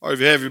All right, if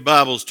you have your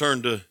Bibles,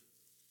 turn to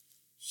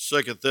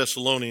 2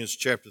 Thessalonians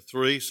chapter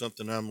 3,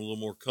 something I'm a little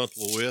more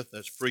comfortable with.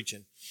 That's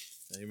preaching.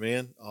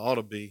 Amen. I ought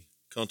to be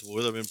comfortable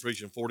with. I've been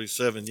preaching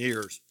 47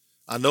 years.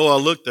 I know I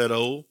look that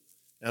old,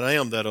 and I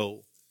am that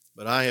old,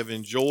 but I have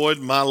enjoyed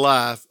my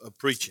life of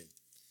preaching.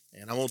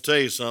 And I'm going to tell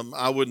you something.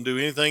 I wouldn't do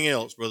anything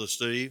else, Brother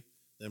Steve,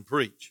 than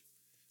preach.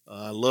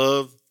 I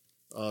love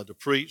to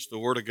preach the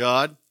Word of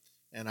God,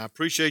 and I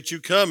appreciate you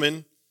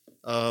coming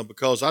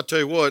because I tell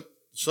you what,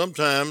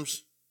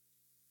 sometimes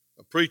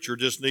a preacher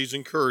just needs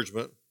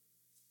encouragement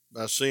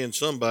by seeing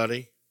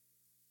somebody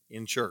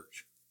in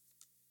church.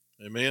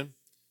 Amen.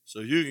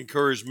 So you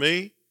encourage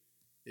me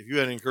if you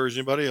hadn't encouraged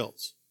anybody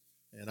else.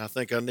 And I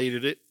think I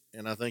needed it,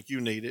 and I think you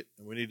need it.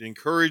 And we need to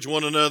encourage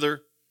one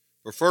another,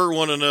 prefer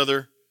one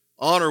another,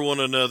 honor one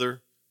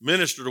another,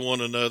 minister to one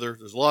another.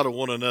 There's a lot of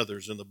one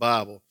another's in the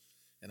Bible.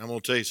 And I'm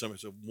going to tell you something.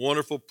 It's a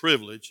wonderful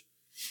privilege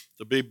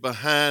to be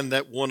behind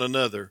that one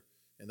another.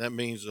 And that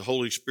means the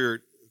Holy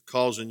Spirit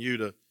causing you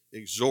to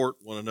exhort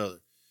one another.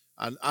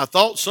 I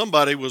thought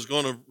somebody was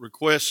going to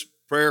request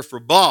prayer for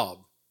Bob,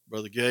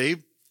 Brother Gabe,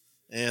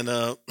 and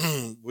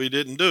we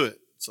didn't do it.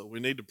 So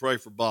we need to pray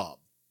for Bob.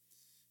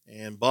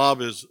 And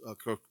Bob is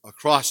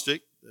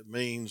acrostic. That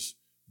means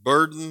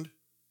burdened.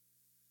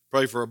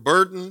 Pray for a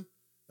burden,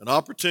 an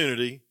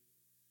opportunity,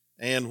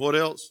 and what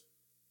else?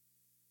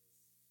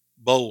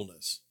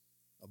 Boldness.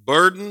 A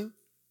burden,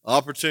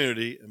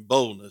 opportunity, and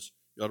boldness.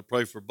 You ought to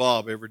pray for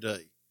Bob every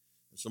day.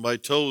 And somebody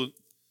told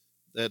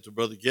that to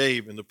Brother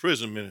Gabe in the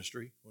prison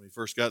ministry, when he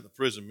first got in the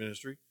prison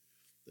ministry,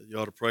 that you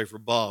ought to pray for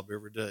Bob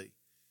every day.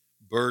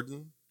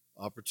 Burden,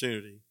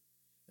 opportunity,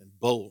 and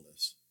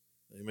boldness.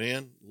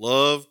 Amen.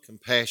 Love,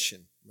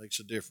 compassion makes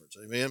a difference.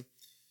 Amen.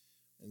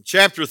 In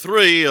chapter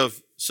 3 of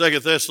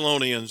 2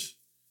 Thessalonians,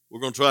 we're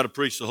going to try to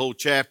preach the whole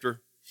chapter,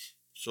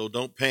 so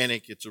don't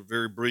panic. It's a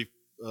very brief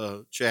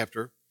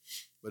chapter.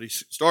 But he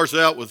starts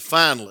out with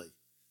finally.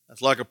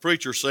 That's like a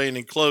preacher saying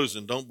in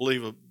closing, don't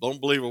believe a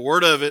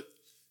word of it.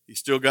 He's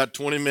still got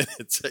 20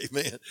 minutes,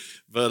 amen.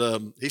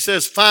 But he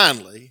says,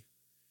 finally,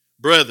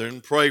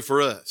 brethren, pray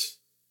for us.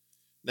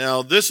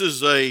 Now, this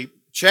is a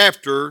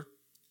chapter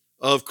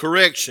of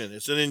correction.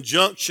 It's an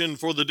injunction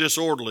for the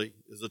disorderly,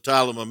 is the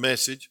title of my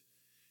message.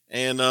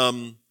 And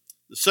the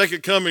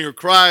second coming of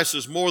Christ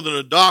is more than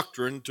a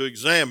doctrine to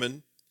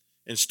examine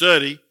and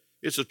study.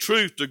 It's a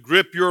truth to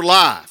grip your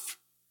life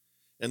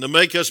and to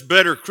make us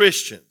better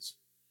Christians.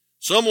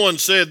 Someone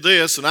said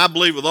this, and I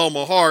believe with all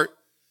my heart,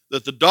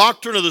 that the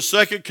doctrine of the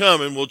second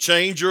coming will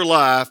change your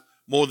life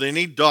more than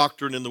any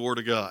doctrine in the Word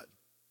of God.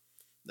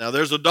 Now,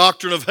 there's a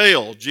doctrine of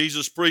hell.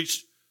 Jesus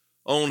preached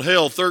on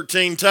hell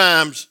 13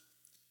 times,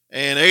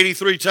 and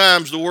 83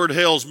 times the word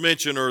hell is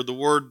mentioned, or the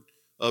word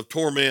of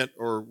torment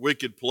or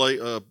wicked place,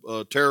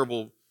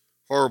 terrible,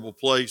 horrible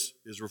place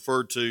is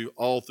referred to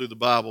all through the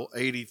Bible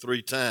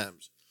 83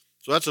 times.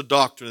 So that's a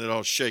doctrine that ought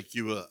to shake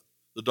you up.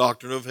 The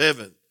doctrine of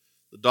heaven,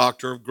 the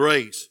doctrine of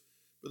grace.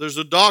 But there's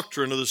a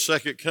doctrine of the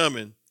second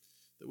coming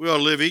that we ought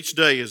to live each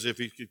day as if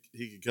he could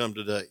come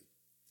today.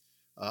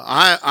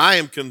 I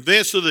am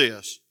convinced of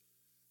this,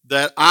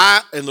 that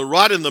right in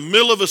the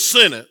middle of a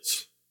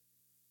sentence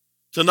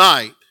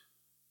tonight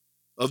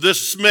of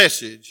this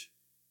message,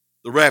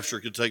 the rapture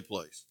could take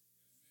place.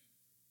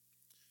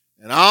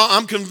 And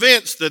I'm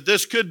convinced that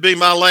this could be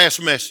my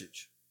last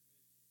message.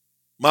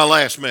 My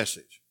last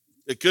message.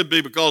 It could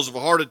be because of a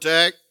heart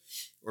attack,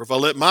 or if I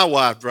let my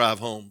wife drive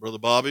home, Brother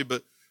Bobby.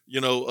 But,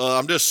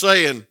 I'm just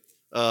saying,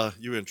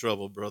 you in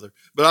trouble, brother.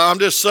 But I'm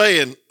just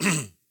saying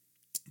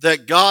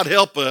that God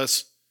help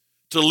us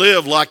to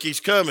live like he's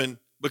coming,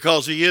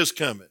 because he is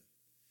coming.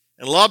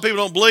 And a lot of people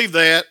don't believe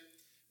that,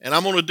 and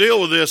I'm going to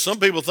deal with this. Some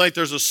people think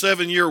there's a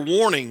 7-year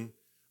warning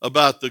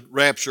about the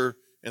rapture,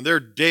 and they're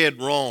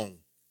dead wrong.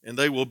 And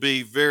they will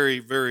be very,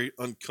 very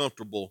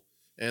uncomfortable,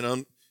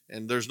 and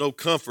there's no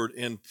comfort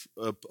in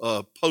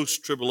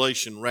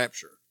post-tribulation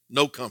rapture.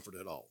 No comfort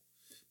at all.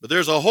 But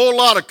there's a whole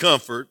lot of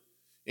comfort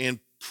in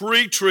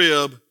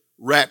pre-trib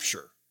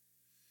rapture.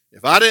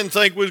 If I didn't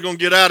think we was going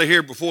to get out of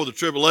here before the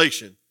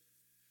tribulation,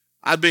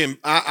 I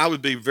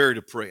would be very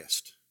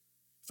depressed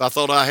if I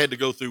thought I had to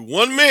go through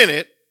 1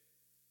 minute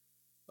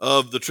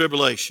of the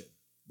tribulation,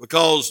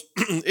 because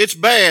it's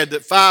bad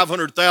that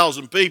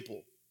 500,000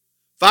 people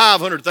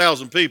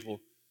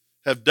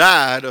have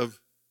died of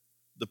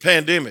the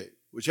pandemic,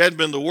 which hadn't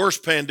been the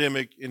worst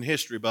pandemic in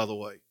history, by the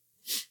way.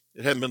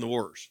 It hadn't been the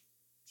worst.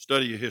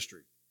 Study your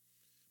history.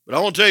 But I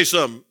want to tell you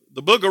something.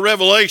 The book of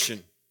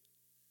Revelation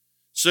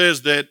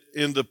says that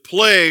in the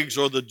plagues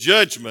or the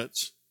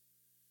judgments,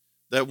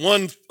 that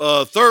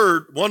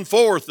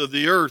 1/4 of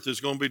the earth is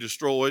going to be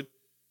destroyed,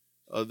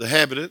 the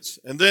inhabitants,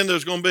 and then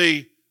there's going to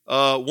be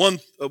one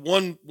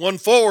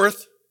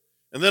fourth,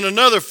 and then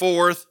another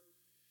fourth,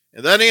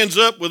 and that ends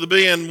up with it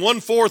being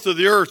 1/4 of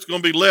the earth is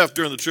going to be left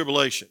during the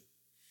tribulation.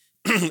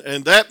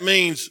 And that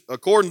means,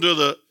 according to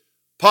the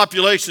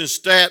population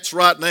stats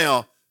right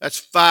now, that's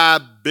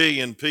 5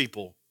 billion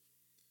people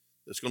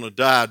that's going to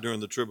die during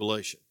the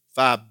tribulation.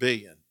 5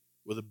 billion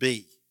with a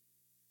B.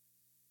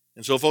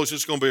 And so, folks,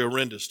 it's going to be a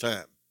horrendous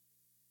time.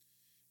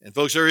 And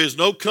folks, there is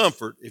no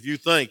comfort if you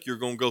think you're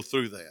going to go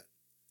through that.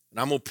 And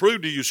I'm going to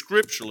prove to you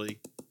scripturally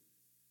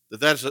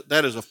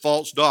that is a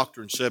false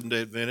doctrine,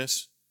 Seventh-day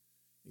Adventists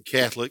and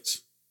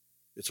Catholics.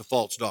 It's a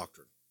false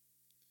doctrine.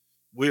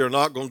 We are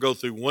not going to go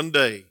through one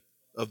day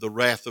of the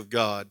wrath of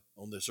God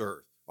on this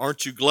earth.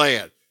 Aren't you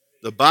glad?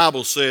 The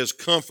Bible says,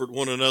 comfort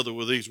one another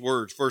with these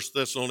words. 1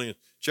 Thessalonians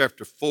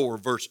chapter 4,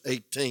 verse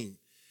 18.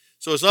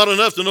 So it's not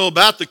enough to know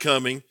about the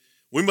coming.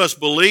 We must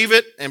believe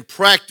it and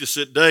practice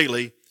it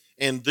daily.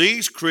 And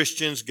these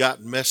Christians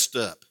got messed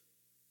up.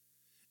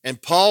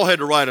 And Paul had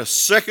to write a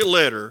second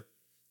letter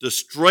to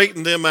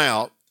straighten them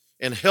out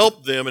and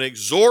help them and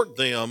exhort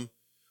them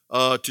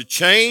to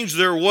change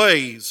their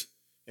ways.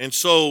 And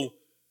so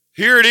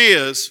here it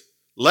is,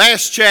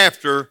 last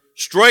chapter,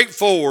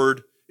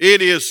 straightforward.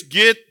 It is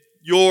get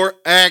your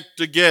act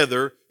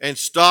together and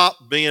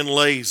stop being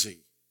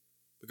lazy.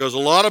 Because a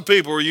lot of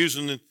people are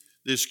using the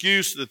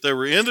excuse that they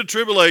were in the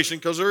tribulation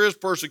because there is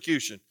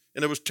persecution.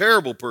 And it was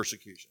terrible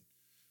persecution,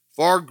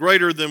 far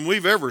greater than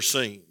we've ever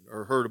seen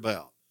or heard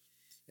about.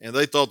 And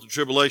they thought the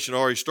tribulation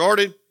already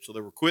started, so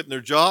they were quitting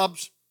their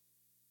jobs.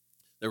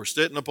 They were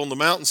sitting up on the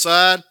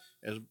mountainside,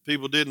 as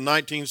people did in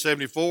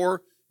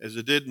 1974, as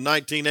they did in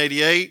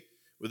 1988,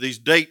 with these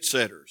date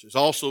setters. It's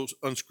also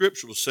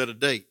unscriptural to set a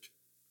date.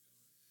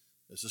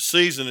 It's a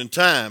season and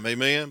time,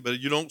 amen?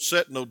 But you don't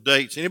set no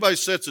dates. Anybody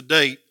sets a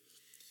date,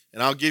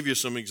 and I'll give you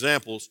some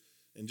examples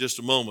in just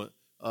a moment,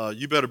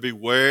 you better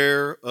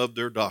beware of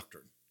their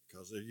doctrine,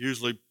 because they're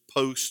usually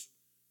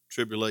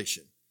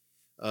post-tribulation.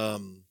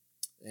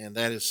 And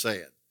that is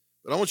sad.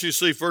 But I want you to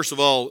see, first of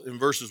all, in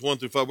verses 1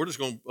 through 5, we're just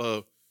going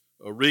to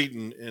read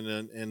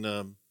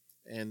and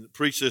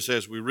preach this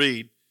as we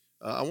read.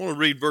 I want to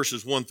read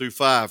verses 1 through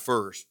 5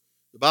 first.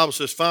 The Bible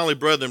says, finally,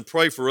 brethren,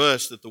 pray for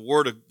us that the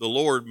word of the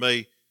Lord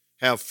may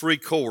have free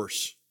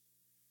course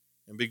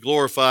and be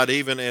glorified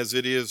even as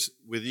it is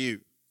with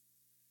you.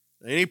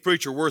 Now, any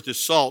preacher worth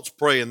his salt's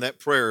praying that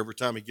prayer every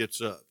time he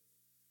gets up.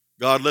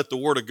 God, let the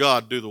word of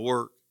God do the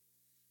work.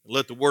 And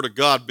let the word of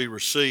God be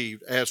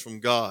received as from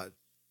God.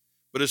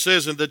 But it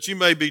says, and that you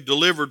may be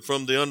delivered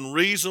from the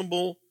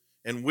unreasonable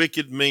and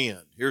wicked men.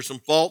 Here's some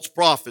false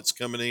prophets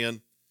coming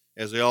in,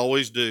 as they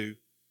always do.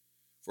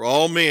 For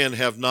all men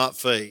have not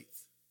faith.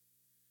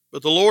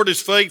 But the Lord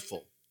is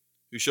faithful,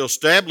 who shall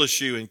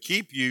establish you and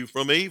keep you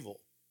from evil.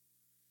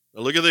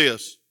 Now look at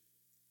this.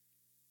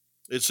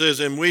 It says,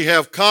 and we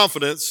have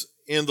confidence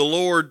in the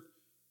Lord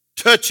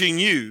touching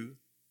you,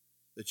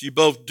 that you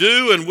both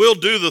do and will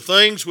do the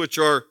things which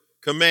are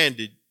command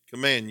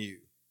you.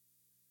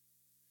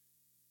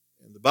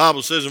 And the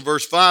Bible says in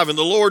verse 5, and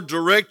the Lord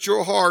direct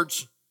your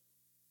hearts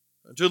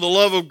unto the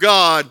love of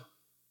God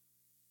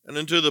and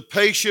unto the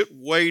patient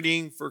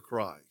waiting for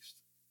Christ.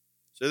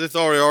 So they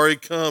thought he already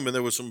come, and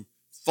there were some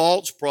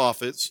false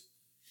prophets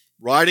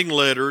writing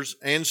letters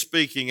and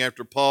speaking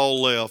after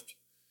Paul left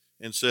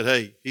and said,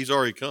 hey, he's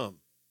already come.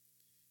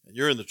 And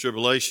you're in the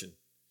tribulation.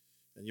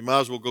 And you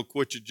might as well go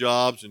quit your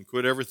jobs and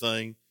quit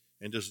everything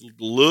and just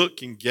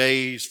look and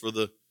gaze for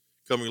the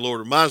coming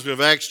Lord. It reminds me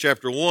of Acts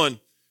chapter 1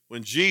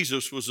 when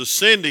Jesus was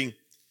ascending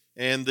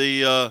and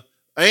the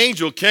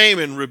angel came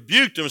and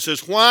rebuked him and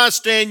says, why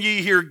stand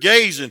ye here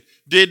gazing?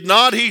 Did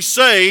not he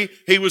say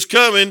he was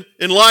coming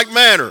in like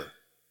manner?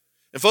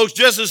 And folks,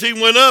 just as he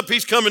went up,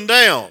 he's coming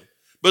down.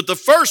 But the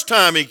first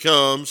time he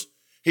comes,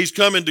 he's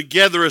coming to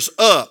gather us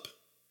up.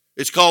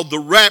 It's called the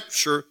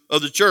rapture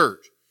of the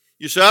church.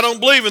 You say, I don't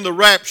believe in the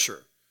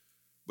rapture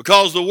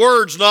because the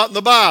word's not in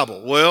the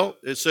Bible. Well,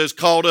 it says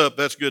called up.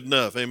 That's good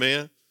enough.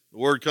 Amen. The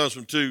word comes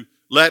from two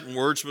Latin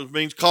words, which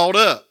means called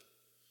up.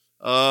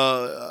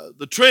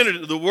 The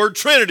Trinity, the word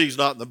Trinity is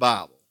not in the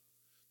Bible.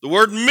 The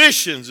word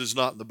missions is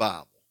not in the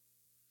Bible.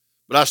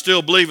 But I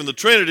still believe in the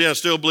Trinity. I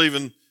still believe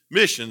in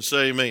missions.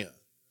 Say amen.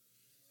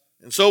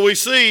 And so we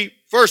see,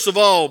 first of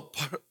all,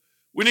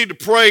 we need to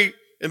pray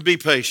and be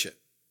patient.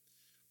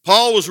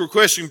 Paul was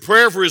requesting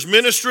prayer for his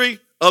ministry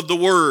of the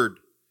word.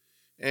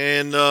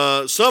 And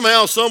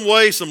somehow, some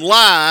way, some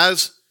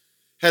lies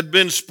had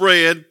been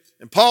spread.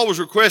 And Paul was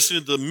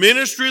requesting the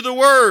ministry of the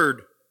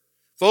word.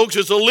 Folks,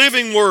 it's a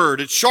living word.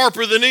 It's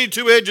sharper than any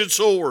two-edged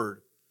sword.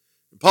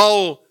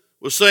 Paul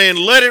was saying,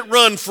 let it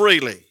run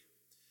freely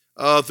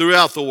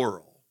throughout the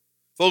world.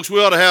 Folks,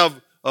 we ought to have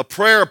a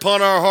prayer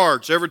upon our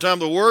hearts every time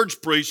the word's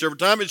preached, every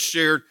time it's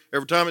shared,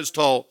 every time it's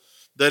taught,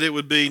 that it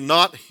would be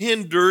not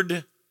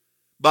hindered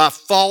by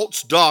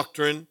false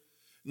doctrine,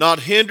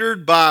 not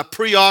hindered by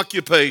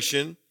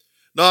preoccupation,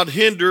 not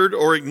hindered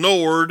or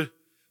ignored.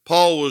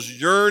 Paul was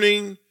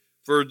yearning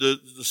to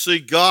see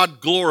God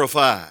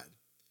glorified.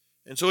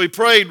 And so he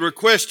prayed,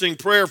 requesting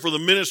prayer for the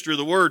ministry of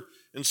the word.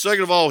 And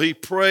second of all, he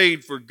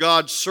prayed for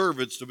God's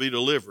servants to be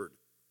delivered.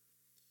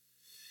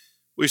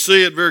 We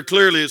see it very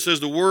clearly. It says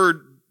the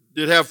word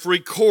did have free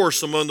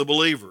course among the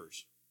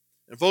believers.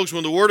 And folks,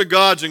 when the word of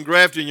God's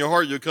engrafted in your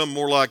heart, you become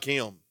more like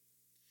him.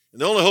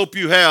 And the only hope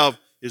you have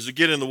is to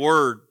get in the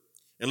word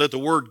and let the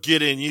word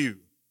get in you.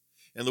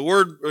 And the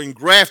word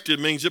engrafted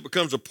means it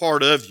becomes a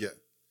part of you.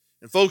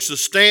 And folks, the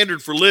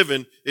standard for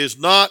living is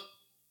not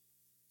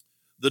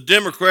the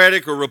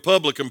Democratic or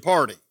Republican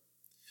Party.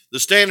 The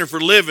standard for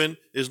living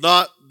is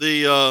not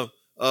the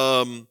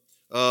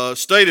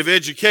state of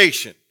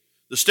education.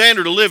 The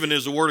standard of living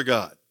is the Word of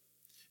God.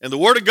 And the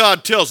Word of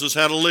God tells us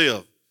how to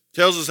live,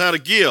 tells us how to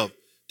give,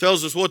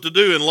 tells us what to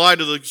do in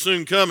light of the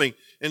soon coming.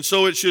 And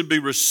so it should be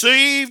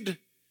received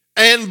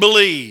and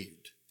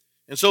believed.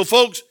 And so,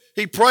 folks,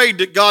 he prayed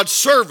that God's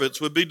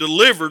servants would be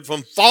delivered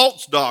from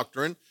false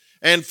doctrine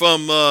and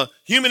from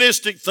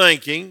humanistic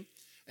thinking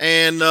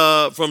and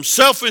from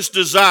selfish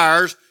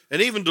desires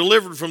and even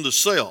delivered from the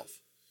self.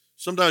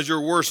 Sometimes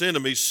your worst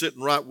enemy is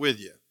sitting right with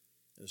you.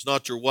 It's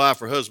not your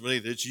wife or husband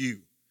either, it's you.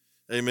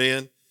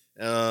 Amen.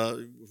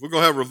 If we're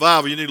going to have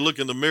revival, you need to look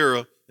in the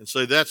mirror and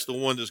say that's the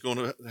one that's going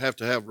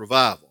to have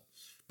revival.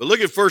 But look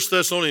at 1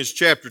 Thessalonians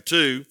chapter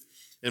 2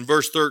 and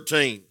verse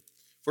 13.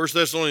 1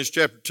 Thessalonians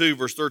chapter 2,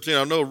 verse 13.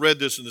 I know I read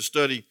this in the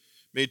study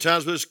many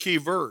times, but it's a key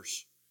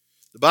verse.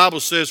 The Bible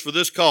says, for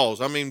this cause,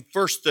 1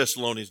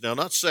 Thessalonians now,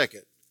 not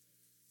 2nd.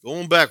 Go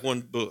on back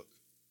one book.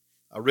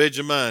 I read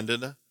your mind,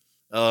 didn't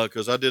I?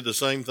 Because I did the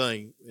same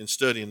thing in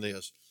studying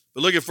this.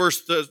 But look at 1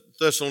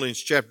 Thessalonians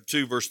chapter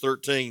 2, verse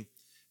 13.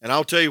 And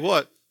I'll tell you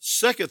what,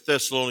 2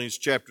 Thessalonians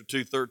chapter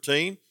 2,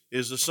 13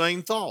 is the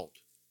same thought.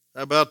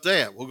 How about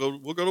that?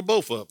 We'll go to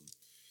both of them.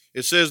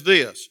 It says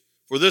this,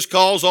 for this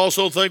cause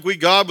also thank we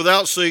God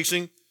without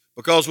ceasing,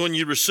 because when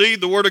you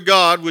received the word of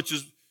God, which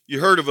is you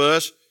heard of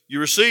us, you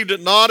received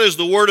it not as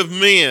the word of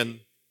men,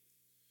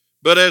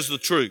 but as the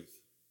truth,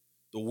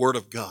 the word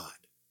of God.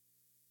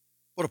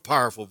 What a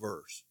powerful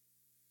verse.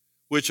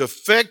 Which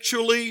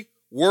effectually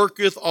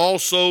worketh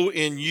also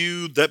in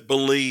you that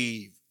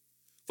believe.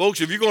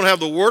 Folks, if you're going to have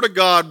the word of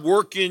God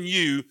work in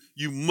you,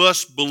 you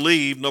must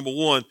believe, number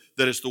one,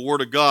 that it's the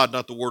word of God,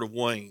 not the word of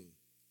Wayne.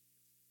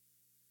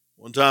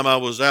 One time I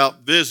was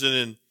out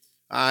visiting, and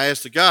I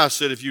asked the guy, I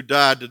said, if you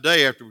died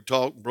today, after we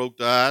talked and broke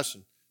the ice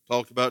and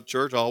talked about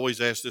church, I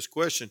always ask this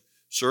question,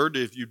 sir,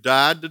 if you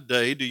died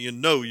today, do you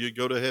know you'd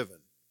go to heaven?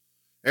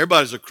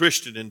 Everybody's a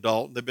Christian in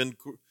Dalton. They've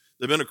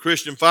been a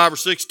Christian 5 or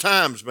 6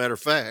 times, matter of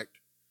fact.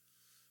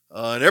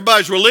 And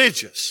everybody's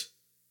religious.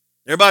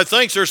 Everybody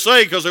thinks they're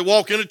saved because they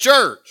walk into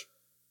church.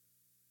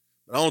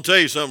 But I want to tell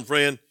you something,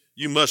 friend.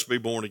 You must be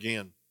born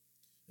again.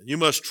 And you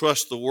must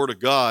trust the word of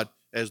God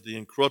as the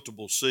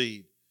incorruptible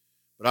seed.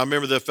 But I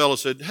remember that fellow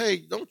said, hey,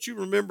 don't you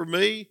remember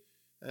me?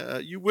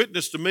 You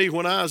witnessed to me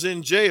when I was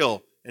in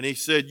jail. And he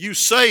said, you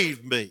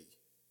saved me.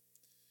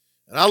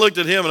 And I looked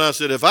at him and I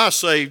said, if I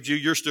saved you,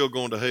 you're still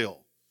going to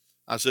hell.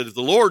 I said, if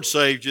the Lord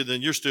saved you,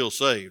 then you're still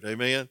saved.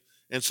 Amen.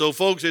 And so,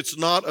 folks, it's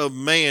not of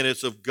man,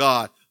 it's of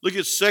God. Look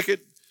at 2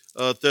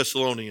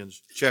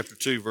 Thessalonians chapter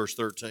 2, verse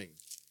 13.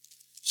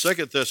 2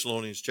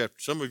 Thessalonians chapter,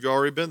 some of you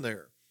already been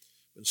there.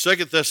 In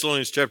 2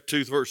 Thessalonians chapter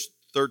 2, verse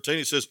 13,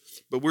 it says,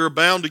 but we're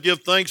bound to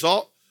give thanks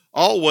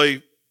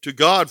always to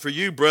God for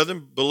you,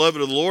 brethren,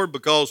 beloved of the Lord,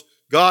 because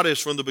God has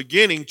from the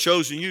beginning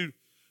chosen you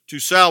to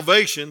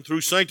salvation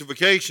through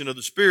sanctification of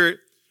the Spirit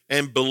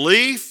and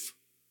belief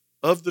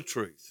of the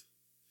truth.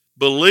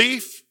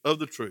 Belief of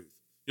the truth.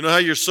 You know how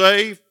you're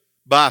saved?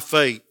 By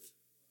faith.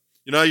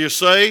 You know how you're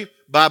saved?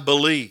 By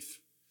belief.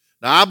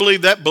 Now, I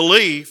believe that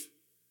belief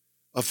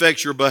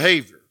affects your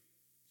behavior.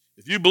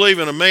 If you believe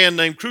in a man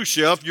named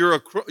Khrushchev, you're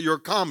a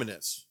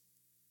communist.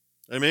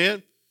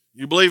 Amen?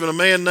 You believe in a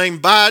man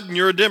named Biden,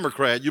 you're a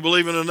Democrat. You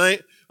believe in a name,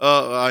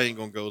 I ain't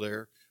going to go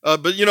there.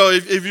 But, you know,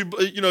 if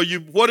you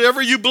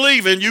whatever you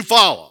believe in, you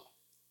follow.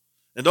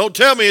 And don't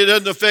tell me it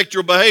doesn't affect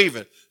your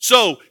behavior.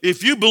 So,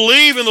 if you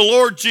believe in the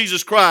Lord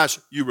Jesus Christ,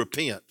 you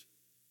repent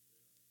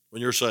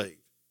when you're saved.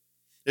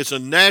 It's a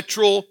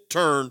natural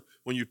turn.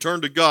 When you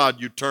turn to God,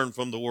 you turn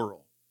from the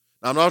world.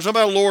 Now, I'm not talking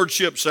about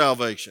lordship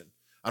salvation.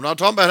 I'm not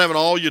talking about having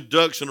all your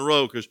ducks in a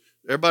row, because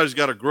everybody's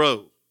got to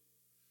grow.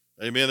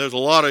 Amen. There's a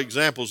lot of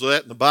examples of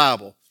that in the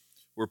Bible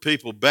where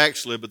people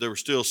backslid, but they were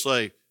still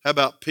saved. How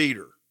about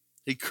Peter?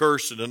 He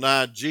cursed and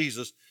denied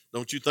Jesus.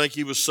 Don't you think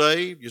he was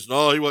saved? You said,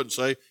 no, he wasn't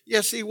saved.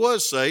 Yes, he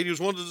was saved. He was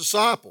one of the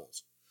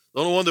disciples.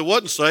 The only one that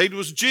wasn't saved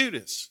was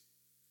Judas.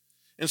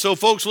 And so,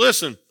 folks,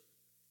 listen.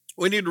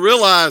 We need to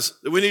realize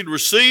that we need to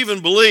receive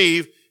and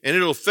believe, and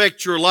it'll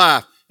affect your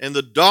life. And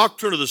the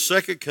doctrine of the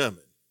second coming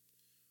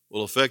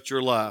will affect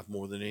your life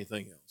more than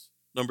anything else.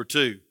 Number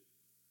two,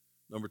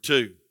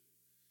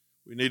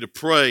 we need to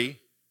pray.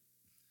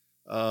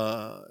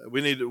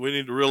 We need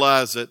to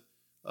realize that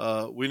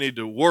we need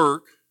to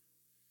work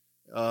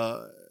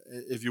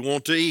if you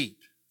want to eat.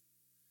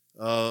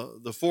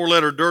 The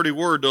 4-letter dirty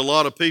word to a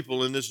lot of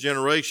people in this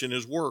generation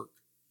is work.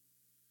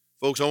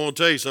 Folks, I want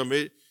to tell you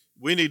something.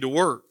 We need to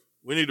work.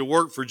 We need to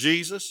work for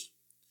Jesus.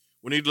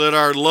 We need to let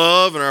our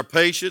love and our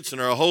patience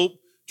and our hope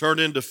turn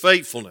into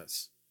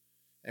faithfulness.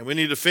 And we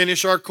need to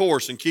finish our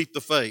course and keep the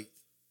faith.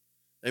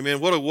 Amen.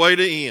 What a way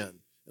to end.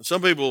 And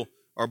some people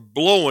are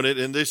blowing it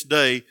in this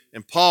day.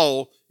 And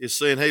Paul is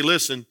saying, hey,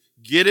 listen,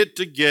 get it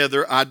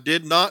together. I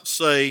did not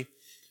say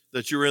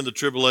that you're in the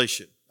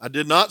tribulation. I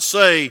did not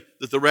say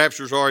that the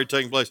rapture is already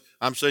taking place.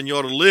 I'm saying you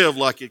ought to live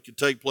like it could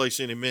take place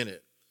any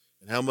minute.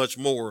 And how much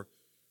more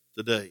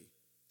today.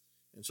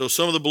 And so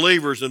some of the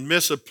believers had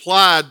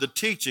misapplied the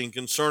teaching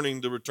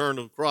concerning the return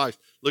of Christ.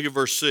 Look at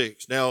verse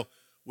 6. Now,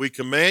 we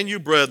command you,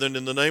 brethren,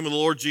 in the name of the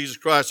Lord Jesus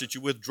Christ, that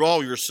you withdraw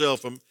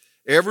yourself from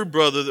every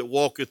brother that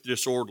walketh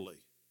disorderly,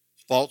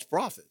 false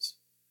prophets.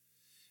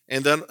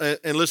 And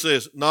listen to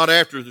this, not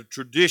after the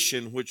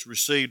tradition which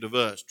received of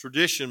us.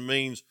 Tradition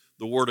means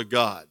the word of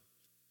God.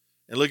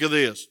 And look at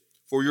this.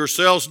 For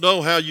yourselves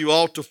know how you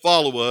ought to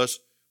follow us,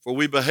 for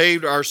we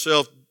behaved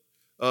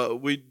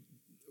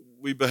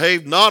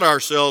not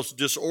ourselves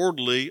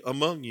disorderly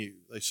among you.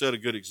 They set a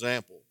good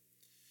example.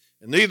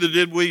 And neither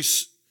did we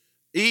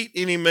eat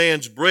any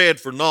man's bread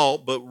for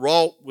naught, but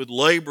wrought with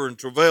labor and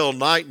travail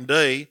night and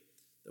day,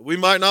 that we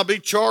might not be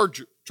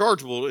chargeable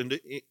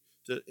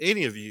to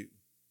any of you.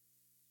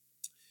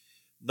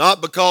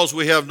 Not because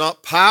we have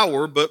not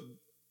power, but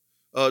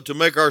to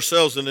make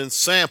ourselves an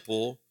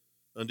ensample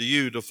unto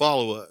you to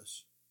follow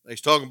us.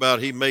 He's talking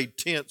about he made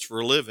tents for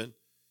a living,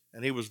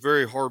 and he was a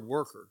very hard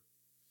worker.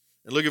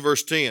 And look at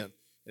verse 10.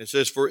 It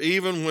says, for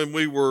even when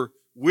we were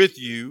with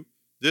you,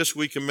 this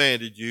we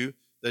commanded you,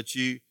 that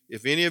you,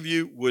 if any of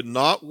you would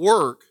not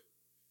work,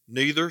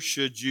 neither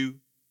should you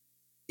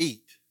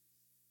eat.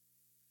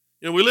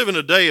 You know, we live in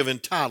a day of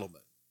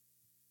entitlement.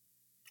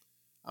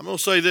 I'm going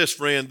to say this,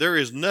 friend, there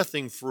is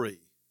nothing free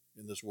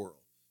in this world.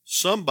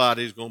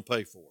 Somebody's going to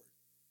pay for it.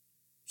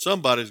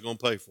 Somebody's going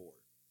to pay for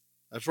it.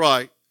 That's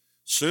right.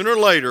 Sooner or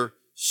later,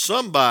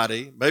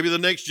 somebody, maybe the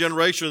next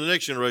generation or the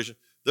next generation,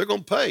 they're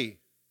going to pay.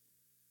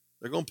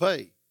 They're going to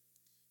pay.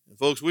 And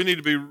folks, we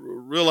need to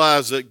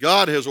realize that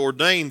God has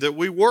ordained that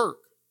we work.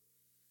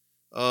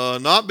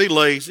 Not be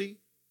lazy,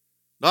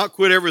 not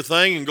quit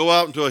everything and go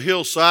out into a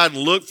hillside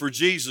and look for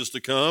Jesus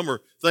to come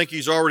or think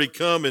he's already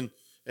come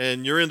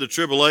and you're in the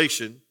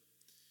tribulation.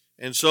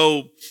 And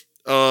so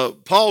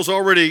Paul's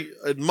already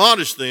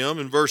admonished them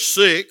in verse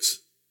 6,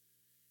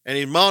 and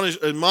he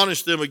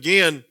admonished them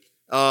again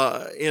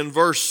in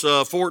verse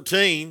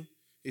 14.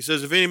 He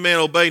says, if any man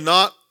obey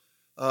not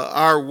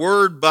our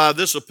word by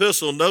this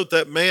epistle, note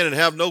that man and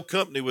have no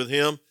company with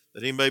him,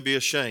 that he may be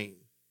ashamed.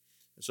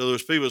 And so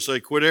there's people that say,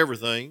 quit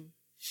everything.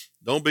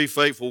 Don't be a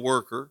faithful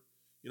worker.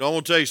 You know, I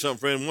want to tell you something,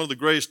 friend. One of the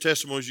greatest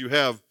testimonies you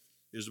have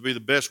is to be the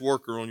best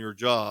worker on your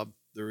job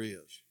there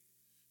is.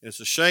 And it's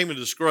a shame and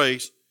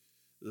disgrace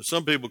that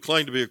some people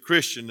claim to be a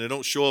Christian. They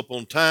don't show up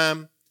on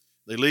time.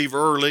 They leave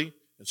early,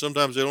 and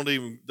sometimes they don't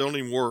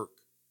even work.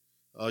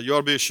 You ought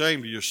to be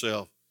ashamed of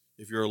yourself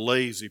if you're a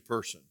lazy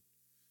person.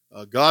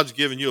 God's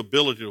given you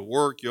ability to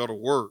work. You ought to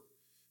work.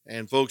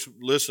 And folks,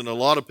 listen, a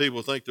lot of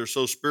people think they're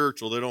so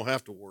spiritual they don't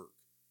have to work.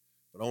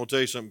 But I want to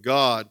tell you something.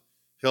 God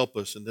help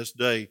us in this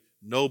day.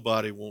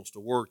 Nobody wants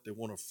to work. They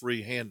want a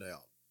free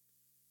handout.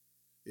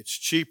 It's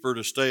cheaper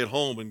to stay at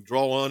home and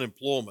draw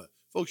unemployment.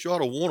 Folks, you ought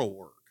to want to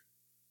work.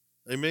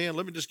 Amen?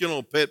 Let me just get on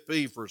a pet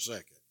peeve for a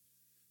second.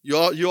 You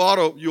ought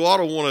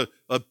to want to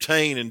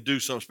obtain and do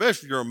something,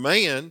 especially if you're a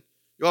man.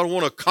 You ought to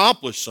want to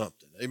accomplish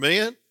something.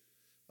 Amen?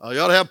 You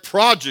ought to have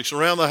projects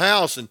around the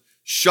house and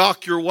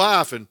shock your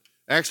wife and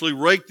actually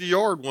rake the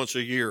yard once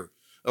a year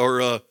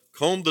or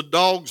comb the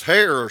dog's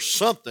hair or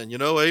something, you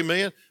know,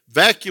 amen?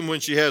 Vacuum when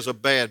she has a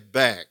bad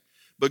back.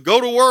 But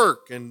go to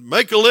work and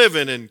make a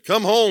living and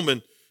come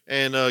home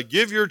and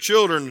give your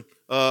children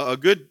a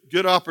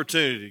good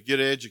opportunity to get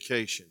an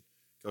education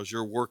because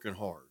you're working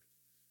hard.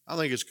 I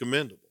think it's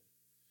commendable.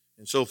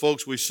 And so,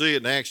 folks, we see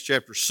it in Acts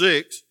chapter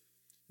 6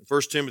 and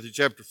 1 Timothy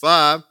chapter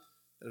 5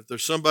 that if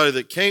there's somebody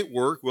that can't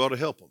work, we ought to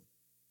help them.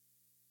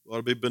 We ought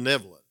to be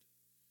benevolent.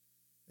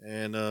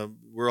 And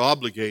we're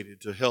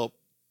obligated to help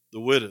the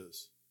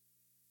widows.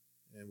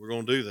 And we're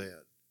going to do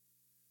that.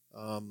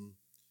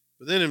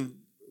 But then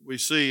we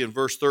see in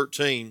verse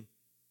 13,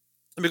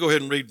 let me go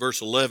ahead and read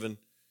verse 11. It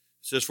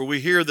says, for we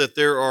hear that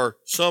there are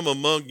some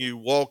among you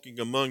walking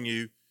among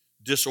you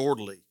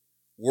disorderly,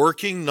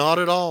 working not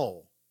at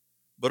all,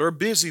 but are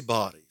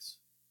busybodies.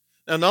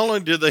 Now, not only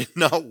did they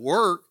not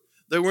work,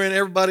 they were in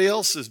everybody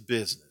else's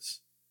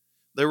business.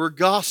 They were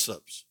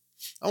gossips.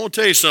 I want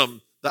to tell you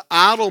something. The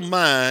idle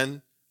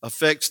mind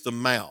affects the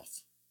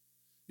mouth.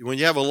 When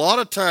you have a lot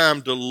of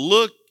time to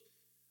look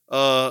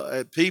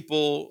at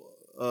people,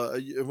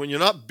 when you're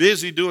not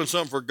busy doing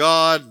something for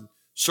God,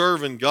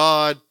 serving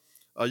God,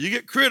 you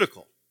get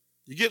critical.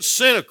 You get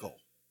cynical.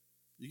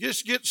 You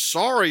just get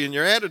sorry in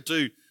your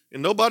attitude,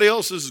 and nobody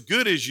else is as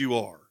good as you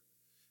are.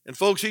 And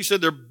folks, he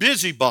said they're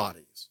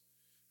busybodies.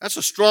 That's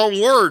a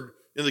strong word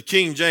in the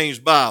King James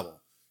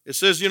Bible. It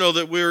says, you know,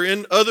 that we're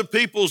in other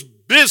people's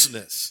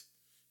business.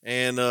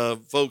 And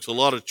folks, a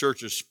lot of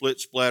churches split,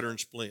 splatter, and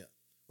splint.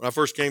 When I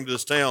first came to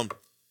this town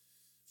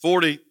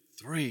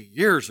 43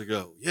 years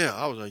ago,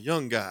 I was a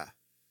young guy,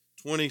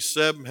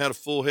 27, had a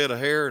full head of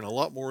hair and a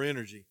lot more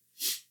energy.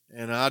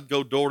 And I'd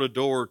go door to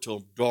door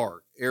till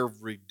dark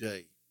every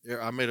day.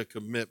 I made a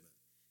commitment.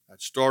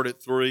 I'd start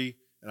at 3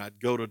 and I'd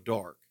go to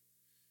dark.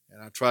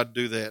 And I tried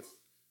to do that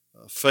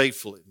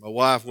faithfully. My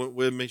wife went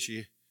with me.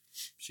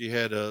 She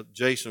had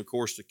Jason, of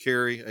course, to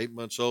carry, 8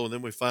 months old. And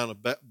then we found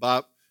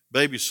a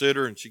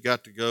babysitter, and she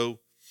got to go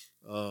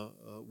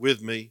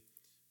with me.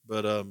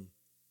 But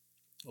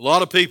A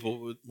lot of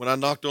people, when I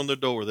knocked on their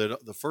door,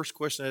 the first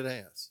question they'd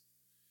ask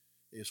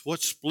is,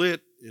 what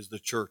split is the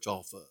church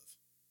off of?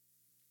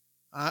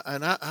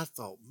 I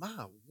thought,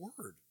 my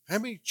word, how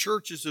many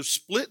churches have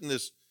split in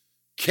this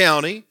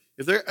county?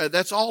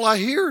 That's all I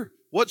hear.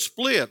 What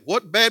split?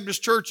 What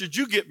Baptist church did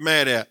you get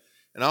mad at?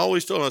 And I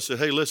always told them, I said,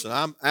 hey, listen,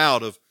 I'm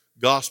out of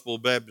Gospel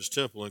Baptist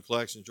Temple in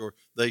Claxton, Georgia.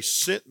 They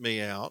sent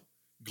me out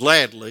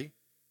gladly.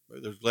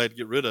 They're glad to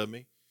get rid of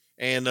me.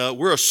 And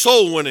we're a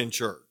soul-winning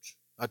church.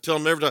 I tell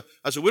them every time,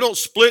 I said, we don't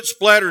split,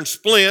 splatter, and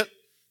splint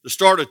to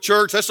start a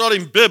church. That's not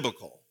even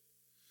biblical.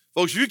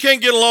 Folks, if you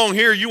can't get along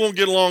here, you won't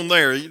get along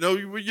there. You know,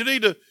 you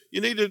need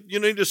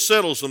to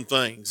settle some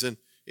things. And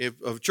if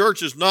a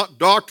church is not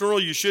doctrinal,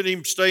 you shouldn't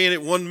even stay in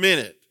it 1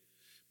 minute.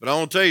 But I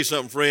want to tell you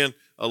something, friend.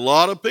 A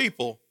lot of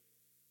people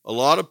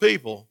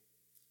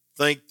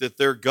think that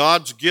they're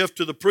God's gift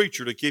to the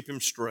preacher to keep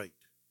him straight.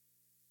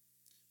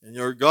 And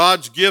you're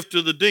God's gift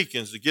to the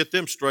deacons to get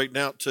them straightened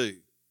out too.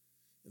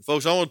 And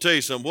folks, I want to tell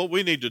you something. What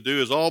we need to do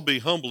is all be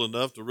humble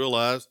enough to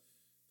realize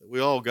that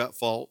we all got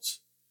faults.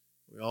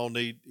 We all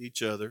need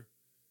each other.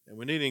 And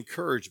we need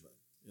encouragement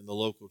in the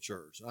local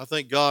church. And I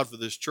thank God for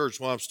this church.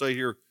 While I've stayed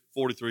here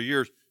 43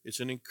 years, it's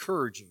an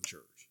encouraging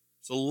church.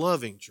 It's a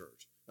loving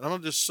church. And I'm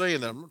not just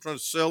saying that. I'm not trying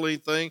to sell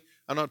anything.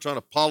 I'm not trying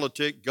to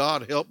politic.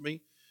 God help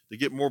me to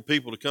get more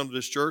people to come to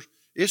this church.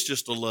 It's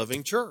just a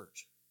loving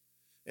church.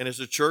 And it's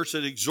a church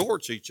that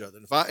exhorts each other.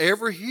 And if I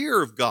ever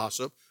hear of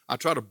gossip, I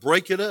try to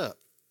break it up.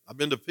 I've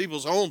been to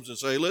people's homes and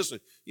say, listen,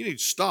 you need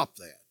to stop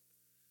that.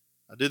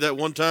 I did that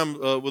one time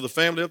with a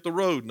family up the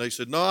road, and they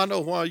said, no, I know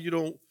why you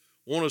don't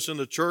want us in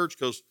the church,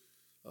 because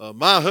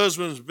my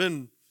husband's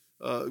been,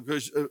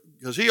 because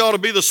he ought to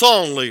be the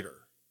song leader.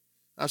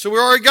 I said, we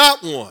already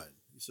got one.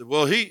 He said,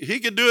 well, he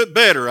could do it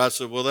better. I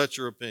said, well, that's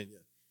your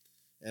opinion.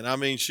 And I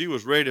mean, she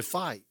was ready to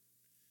fight.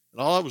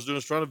 And all I was doing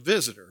was trying to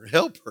visit her and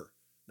help her.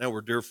 Now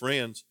we're dear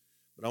friends.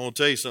 But I want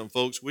to tell you something,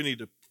 folks. We need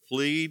to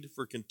plead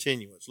for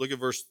continuance. Look at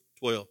verse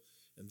 12.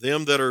 And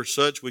them that are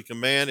such we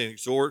command and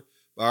exhort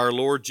by our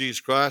Lord Jesus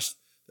Christ,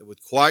 that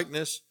with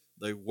quietness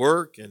they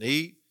work and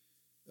eat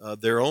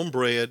their own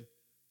bread.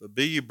 But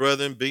be ye,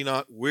 brethren, be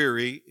not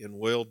weary in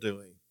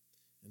well-doing.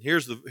 And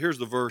here's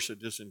the verse that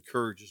just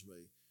encourages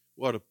me.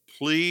 We ought to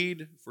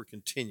plead for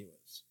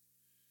continuance.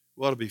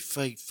 We ought to be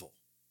faithful.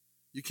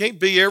 You can't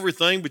be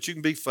everything, but you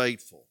can be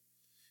faithful.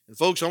 And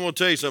folks, I want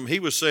to tell you something. He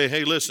was saying,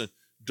 hey, listen,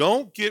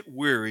 don't get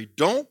weary.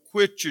 Don't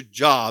quit your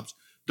jobs.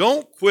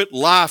 Don't quit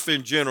life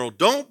in general.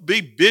 Don't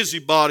be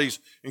busybodies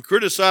and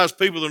criticize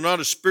people that are not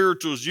as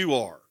spiritual as you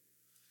are.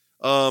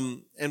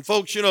 And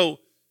folks, you know,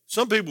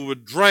 some people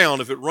would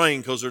drown if it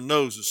rained because their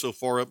nose is so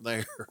far up in the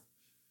air.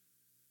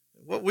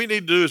 What we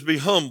need to do is be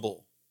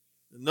humble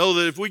and know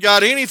that if we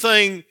got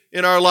anything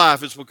in our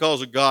life, it's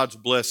because of God's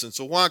blessing.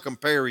 So why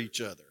compare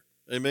each other?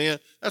 Amen.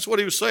 That's what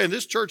he was saying.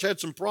 This church had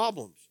some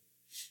problems.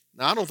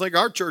 Now, I don't think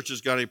our church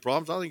has got any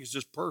problems. I think it's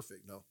just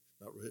perfect. No,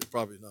 not really,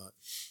 probably not.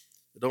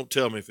 But don't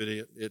tell me if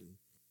it isn't.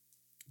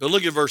 But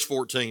look at verse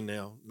 14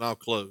 now, and I'll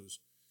close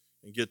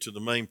and get to the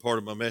main part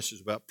of my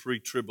message about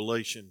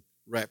pre-tribulation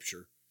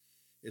rapture.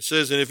 It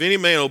says, and if any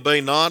man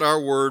obey not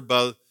our word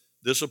by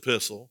this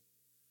epistle,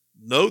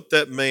 note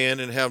that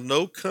man and have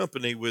no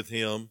company with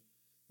him,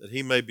 that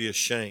he may be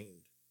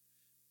ashamed.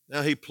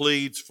 Now he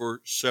pleads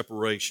for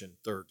separation,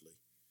 thirdly.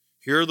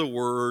 Hear the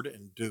word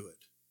and do it.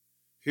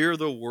 Hear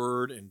the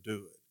word and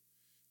do it.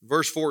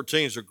 Verse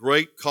 14 is a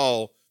great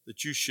call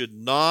that you should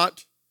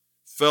not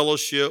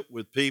fellowship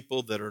with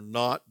people that are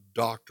not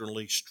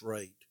doctrinally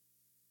straight.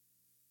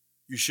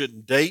 You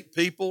shouldn't date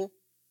people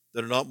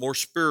that are not more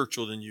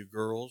spiritual than you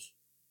girls.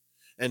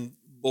 And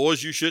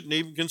boys, you shouldn't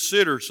even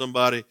consider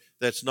somebody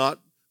that's not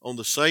on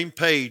the same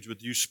page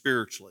with you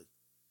spiritually.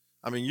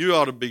 I mean, you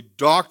ought to be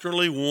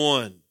doctrinally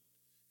one.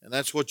 And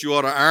that's what you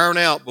ought to iron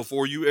out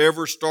before you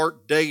ever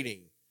start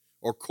dating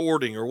or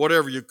courting or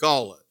whatever you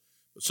call it.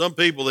 But some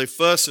people, they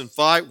fuss and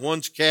fight.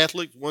 One's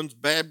Catholic, one's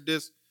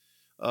Baptist,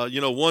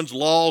 one's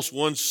lost,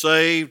 one's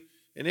saved.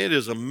 And it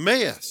is a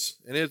mess.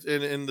 And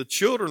the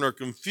children are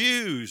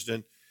confused.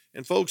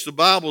 And folks, the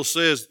Bible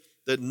says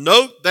that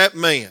note that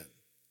man.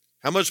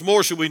 How much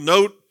more should we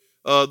note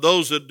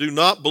those that do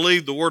not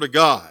believe the word of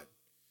God?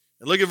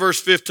 And look at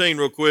verse 15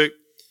 real quick.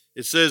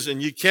 It says,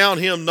 and you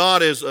count him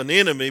not as an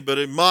enemy, but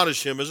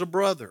admonish him as a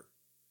brother.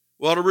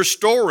 Well, to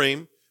restore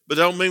him, but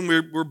that don't mean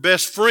we're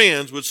best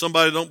friends with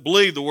somebody that don't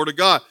believe the word of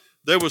God.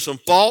 There was some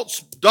false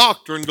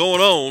doctrine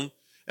going on,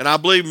 and I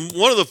believe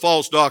one of the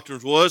false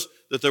doctrines was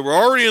that they were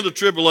already in the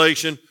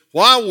tribulation.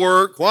 Why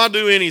work? Why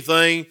do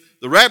anything?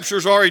 The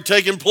rapture's already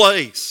taken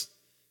place.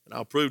 And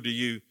I'll prove to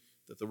you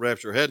that the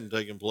rapture hadn't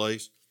taken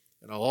place,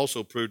 and I'll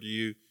also prove to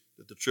you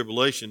that the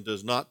tribulation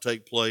does not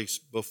take place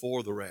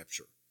before the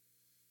rapture.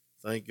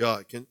 Thank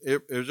God.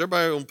 Is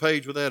everybody on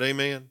page with that?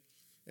 Amen.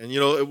 And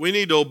we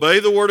need to obey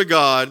the word of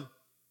God.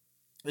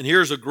 And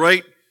here's a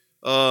great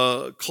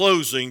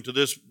closing to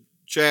this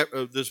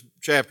chapter.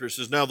 It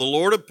says, now the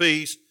Lord of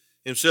peace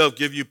himself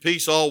give you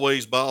peace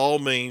always by all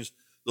means.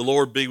 The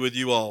Lord be with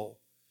you all.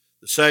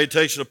 The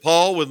salutation of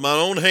Paul with my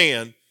own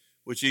hand,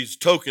 which he's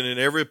token in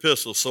every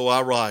epistle, so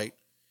I write.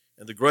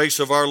 And the grace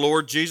of our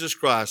Lord Jesus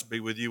Christ be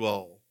with you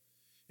all.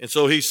 And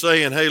so he's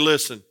saying, hey,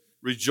 listen,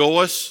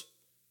 rejoice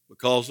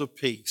because of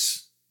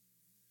peace.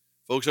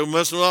 Folks, there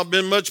must have not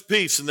been much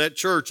peace in that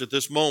church at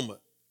this moment.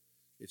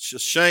 It's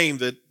just a shame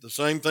that the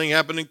same thing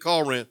happened in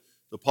Corinth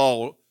to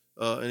Paul,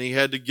 and he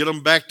had to get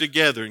them back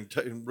together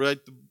and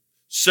write the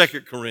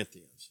 2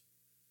 Corinthians.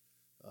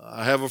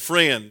 I have a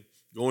friend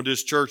going to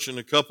his church in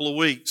a couple of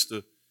weeks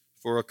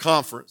for a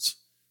conference,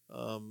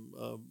 a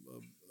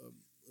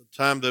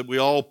time that we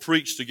all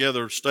preach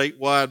together, a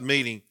statewide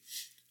meeting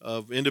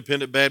of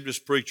independent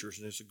Baptist preachers,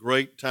 and it's a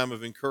great time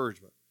of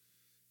encouragement.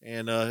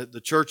 And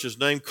the church is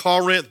named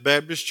Corinth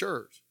Baptist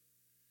Church.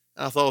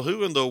 And I thought,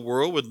 who in the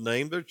world would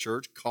name their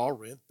church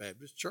Corinth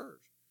Baptist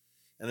Church?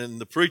 And then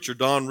the preacher,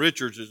 Don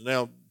Richards, is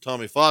now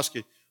Tommy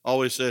Foskey,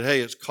 always said, hey,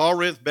 it's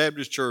Corinth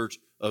Baptist Church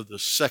of the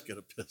second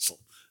epistle.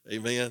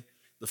 Amen.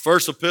 The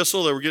first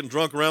epistle, they were getting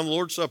drunk around the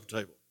Lord's Supper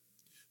table.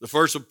 The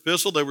first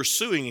epistle, they were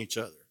suing each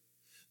other.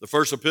 The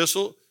first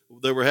epistle,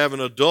 they were having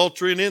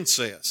adultery and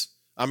incest.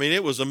 I mean,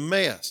 it was a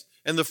mess.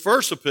 And the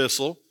first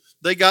epistle,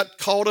 they got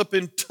caught up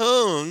in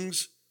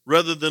tongues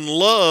rather than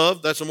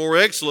love. That's a more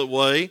excellent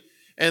way.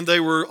 And they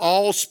were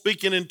all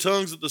speaking in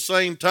tongues at the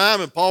same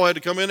time. And Paul had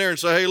to come in there and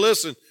say, hey,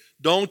 listen,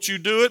 don't you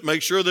do it.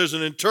 Make sure there's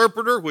an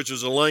interpreter, which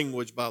is a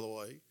language, by the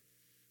way.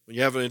 When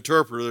you have an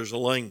interpreter, there's a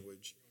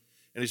language.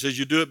 And he says,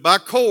 you do it by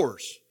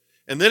course.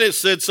 And then it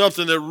said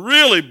something that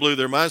really blew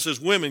their mind. It says,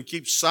 women,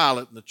 keep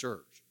silent in the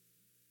church.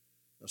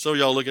 Now, some of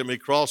y'all look at me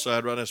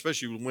cross-eyed right now,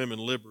 especially with women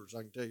liberals.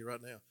 I can tell you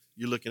right now,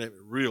 you're looking at me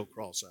real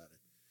cross-eyed.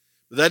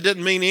 But that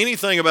doesn't mean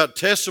anything about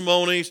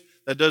testimonies.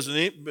 That doesn't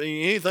mean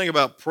anything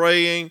about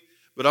praying.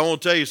 But I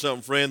want to tell you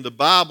something, friend. The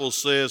Bible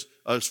says,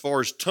 as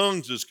far as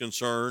tongues is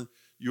concerned,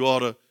 you ought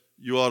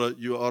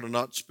to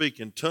not speak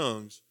in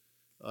tongues.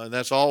 And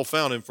that's all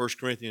found in 1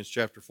 Corinthians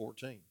chapter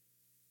 14.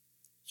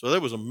 So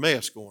there was a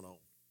mess going on.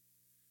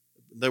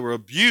 They were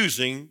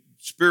abusing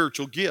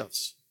spiritual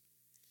gifts.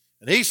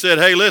 And he said,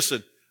 hey,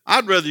 listen,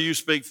 I'd rather you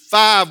speak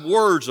 5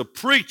 words of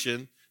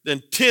preaching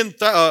than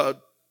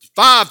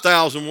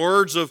 5,000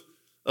 words of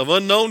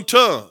unknown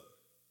tongue.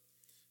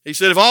 He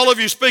said, if all of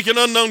you speak an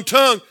unknown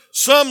tongue,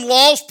 some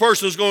lost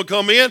person is going to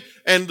come in,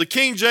 and the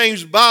King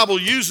James Bible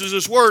uses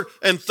this word,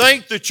 and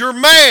think that you're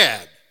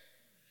mad.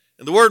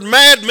 And the word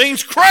mad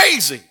means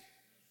crazy,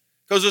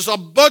 because it's a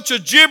bunch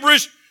of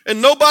gibberish,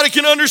 and nobody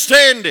can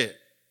understand it.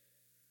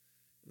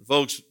 And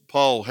folks,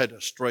 Paul had to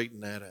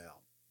straighten that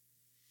out.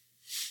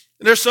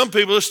 And there's some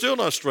people that are still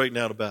not straightened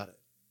out about it.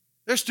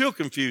 They're still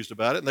confused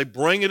about it, and they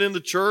bring it in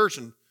the church,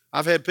 and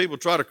I've had people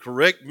try to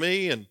correct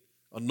me and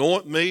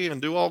anoint me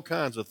and do all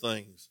kinds of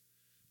things.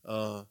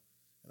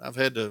 I've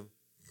had to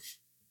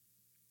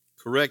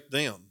correct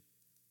them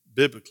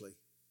biblically.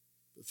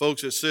 But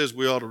folks, it says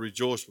we ought to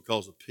rejoice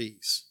because of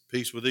peace.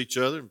 Peace with each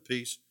other and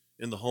peace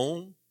in the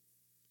home.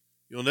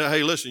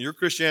 Hey, listen, your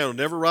Christianity will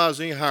never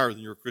rise any higher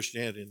than your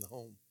Christianity in the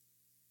home.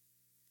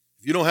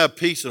 If you don't have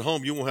peace at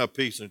home, you won't have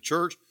peace in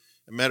church.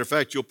 As a matter of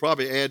fact, you'll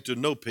probably add to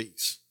no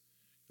peace,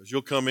 because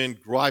you'll come in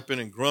griping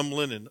and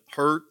grumbling and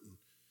hurt and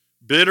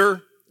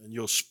bitter, and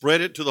you'll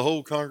spread it to the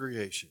whole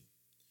congregation.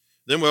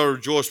 Then we ought to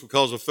rejoice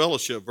because of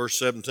fellowship. Verse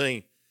 17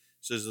 it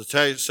says,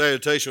 the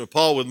salutation of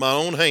Paul with my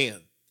own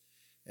hand.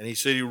 And he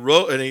said he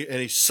wrote and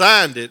he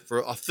signed it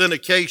for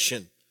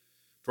authentication.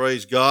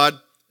 Praise God.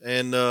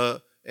 And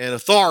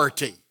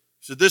authority. He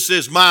said, this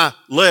is my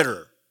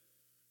letter.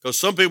 Because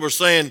some people are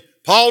saying,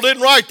 Paul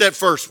didn't write that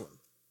first one.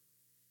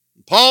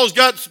 Paul's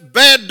got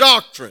bad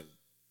doctrine.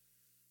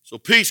 So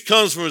peace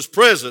comes from his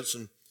presence,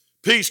 and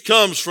peace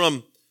comes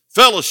from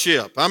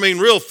fellowship. I mean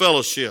real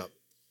fellowship.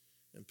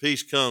 And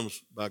peace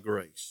comes by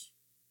grace.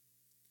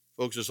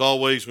 Folks, as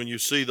always, when you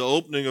see the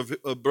opening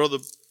of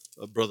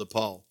Brother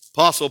Paul,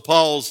 Apostle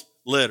Paul's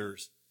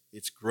letters,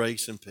 it's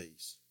grace and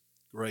peace.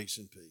 Grace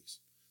and peace.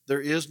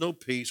 There is no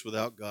peace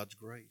without God's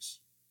grace.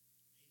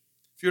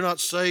 If you're not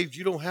saved,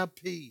 you don't have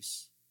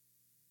peace.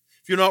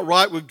 If you're not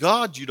right with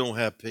God, you don't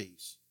have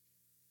peace.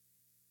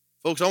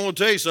 Folks, I want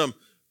to tell you something.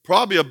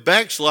 Probably a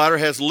backslider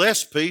has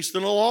less peace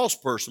than a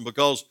lost person,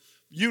 because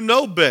you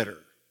know better.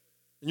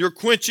 And you're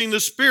quenching the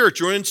Spirit.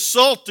 You're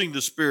insulting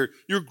the Spirit.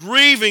 You're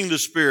grieving the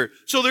Spirit.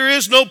 So there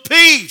is no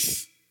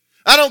peace.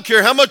 I don't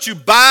care how much you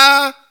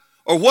buy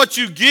or what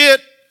you get.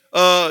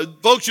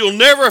 Folks, you'll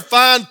never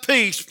find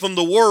peace from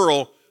the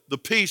world. The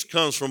peace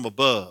comes from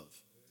above.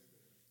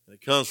 And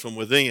it comes from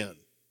within.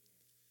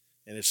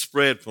 And it's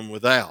spread from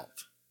without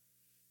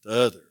to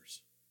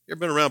others. You ever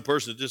been around a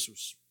person that just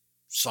was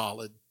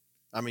solid?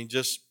 I mean,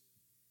 just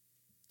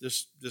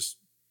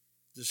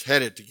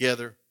had it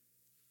together.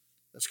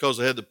 That's because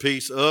they had the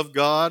peace of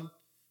God,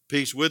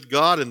 peace with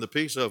God, and the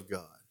peace of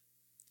God.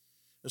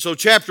 And so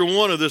chapter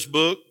 1 of this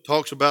book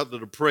talks about the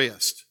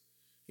depressed.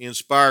 He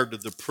inspired the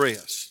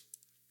depressed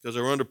because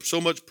they were under so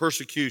much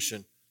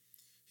persecution.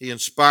 He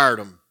inspired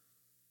them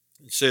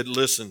and said,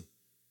 listen,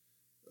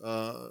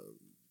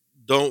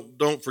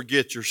 don't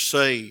forget you're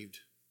saved.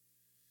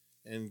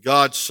 And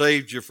God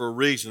saved you for a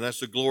reason. That's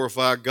to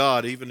glorify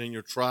God even in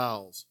your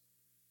trials.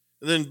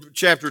 And then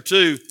chapter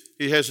 2,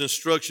 he has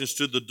instructions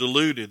to the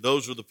deluded.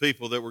 Those are the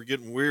people that were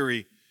getting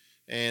weary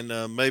and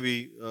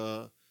maybe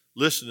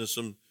listening to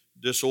some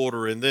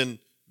disorder. And then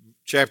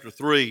chapter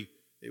 3,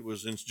 it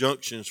was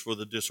injunctions for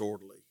the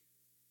disorderly.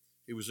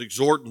 He was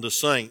exhorting the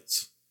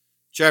saints.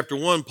 Chapter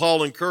 1,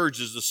 Paul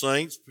encourages the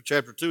saints.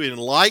 Chapter 2, he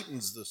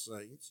enlightens the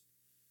saints.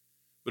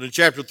 But in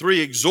chapter 3,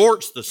 he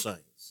exhorts the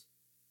saints.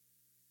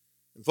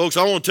 And folks,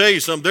 I want to tell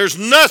you something. There's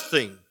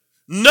nothing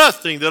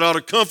that ought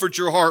to comfort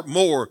your heart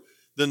more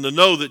than to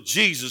know that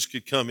Jesus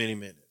could come any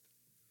minute.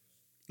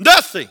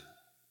 Nothing.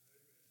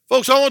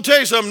 Folks, I want to tell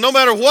you something. No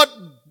matter what,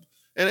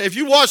 and if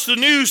you watch the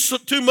news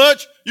too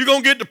much, you're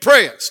going to get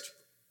depressed.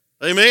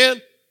 Amen?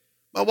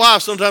 My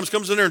wife sometimes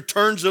comes in there and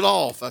turns it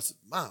off. I said,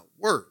 my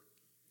word,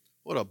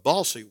 what a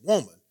bossy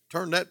woman.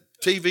 Turn that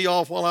TV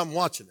off while I'm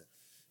watching it.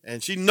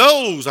 And she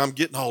knows I'm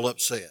getting all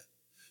upset.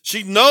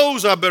 She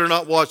knows I better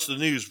not watch the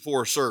news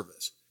before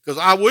service because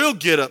I will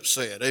get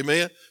upset.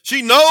 Amen?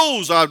 She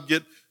knows I'll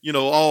get,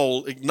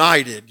 all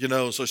ignited,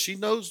 so she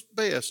knows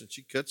best, and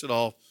she cuts it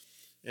off,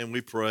 and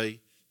we pray,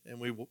 and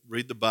we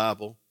read the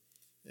Bible,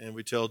 and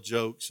we tell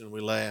jokes, and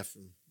we laugh,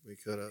 and we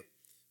cut up.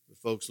 But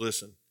folks,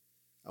 listen,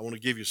 I want to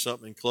give you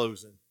something in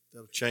closing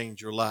that'll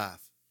change your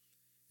life,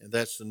 and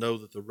that's to know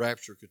that the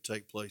rapture could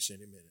take place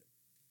any minute.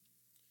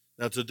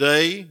 Now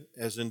today,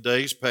 as in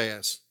days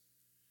past,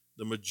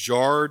 the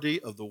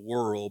majority of the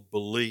world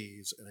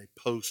believes in a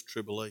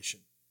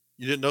post-tribulation.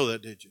 You didn't know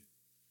that, did you?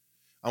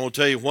 I want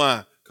to tell you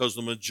why. Because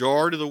the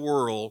majority of the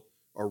world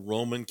are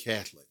Roman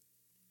Catholic.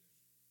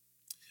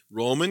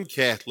 Roman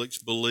Catholics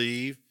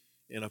believe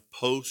in a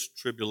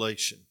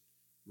post-tribulation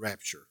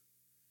rapture,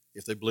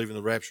 if they believe in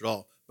the rapture at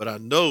all. But I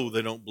know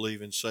they don't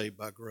believe in saved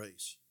by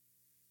grace.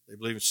 They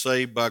believe in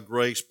saved by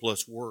grace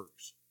plus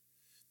works.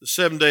 The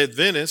Seventh-day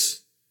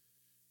Adventists,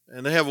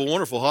 and they have a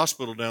wonderful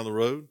hospital down the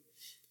road,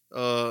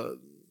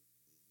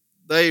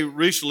 they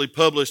recently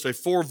published a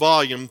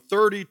 4-volume,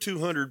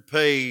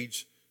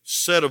 3,200-page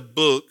set of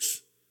books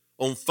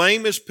on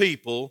famous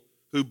people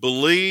who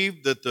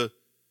believed that the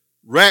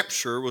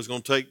rapture was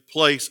going to take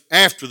place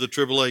after the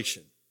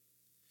tribulation.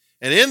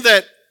 And in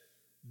that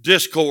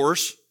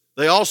discourse,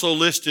 they also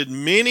listed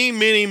many,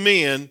 many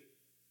men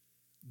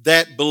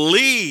that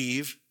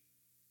believe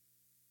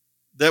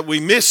that we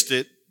missed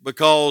it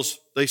because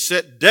they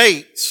set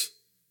dates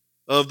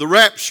of the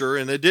rapture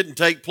and it didn't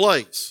take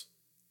place.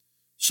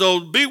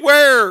 So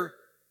beware.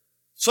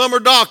 Some are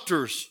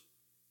doctors,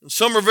 and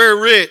some are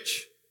very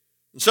rich,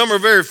 and some are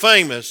very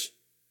famous.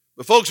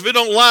 But folks, if it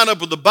don't line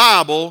up with the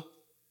Bible,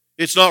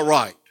 it's not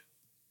right.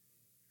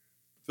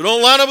 If it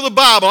don't line up with the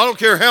Bible, I don't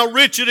care how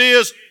rich it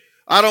is,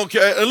 I don't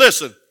care. And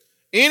listen,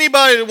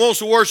 anybody that wants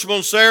to worship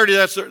on Saturday,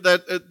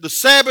 the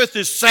Sabbath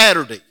is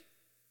Saturday.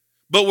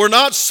 But we're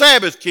not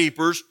Sabbath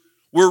keepers,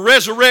 we're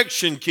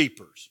resurrection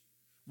keepers.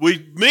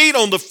 We meet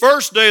on the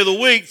first day of the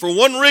week for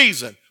one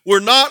reason. We're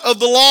not of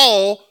the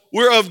law,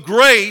 we're of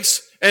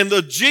grace. And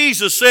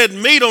Jesus said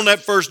meet on that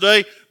first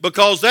day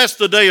because that's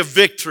the day of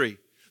victory.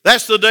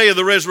 That's the day of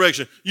the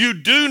resurrection. You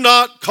do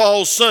not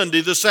call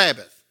Sunday the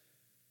Sabbath.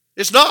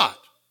 It's not.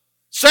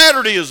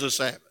 Saturday is the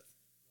Sabbath.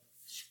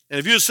 And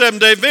if you're a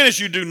Seventh-day Adventist,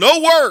 you do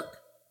no work.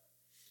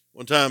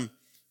 One time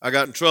I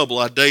got in trouble.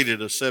 I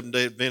dated a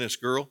Seventh-day Adventist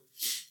girl,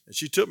 and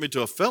she took me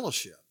to a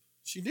fellowship.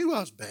 She knew I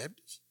was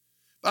Baptist.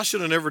 I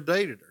should have never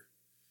dated her.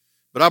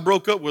 But I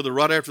broke up with her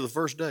right after the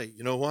first day.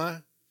 You know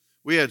why?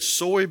 We had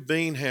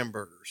soybean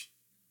hamburgers.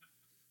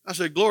 I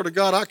said, glory to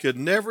God, I could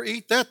never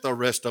eat that the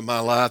rest of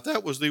my life.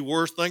 That was the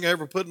worst thing I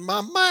ever put in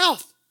my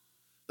mouth.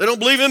 They don't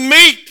believe in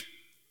meat.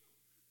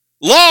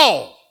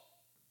 Law.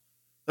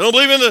 They don't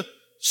believe in the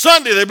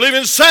Sunday. They believe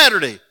in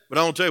Saturday. But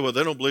I want to tell you what,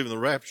 they don't believe in the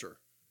rapture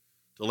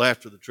till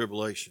after the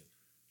tribulation.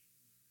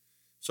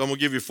 So I'm going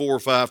to give you 4 or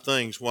 5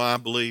 things why I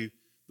believe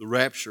the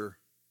rapture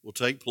will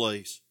take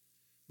place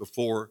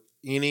before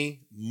any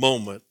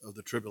moment of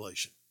the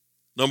tribulation.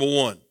 Number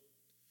 1,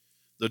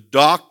 the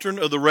doctrine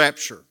of the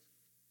rapture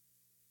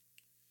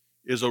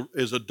is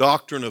a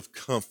doctrine of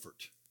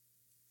comfort.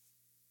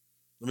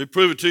 Let me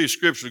prove it to you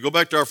scripturally. Go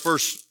back to our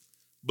first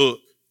book,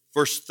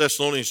 1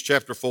 Thessalonians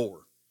chapter 4.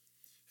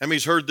 How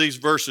many's heard these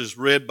verses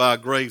read by a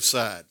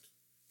graveside?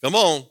 Come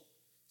on.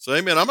 Say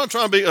amen. I'm not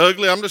trying to be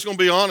ugly. I'm just going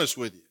to be honest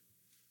with you.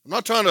 I'm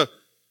not trying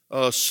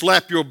to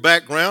slap your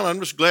background. I'm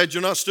just glad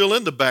you're not still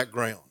in the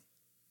background.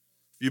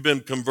 You've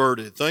been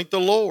converted. Thank the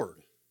Lord.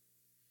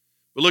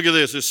 But look at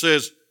this. It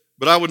says,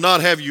 but I would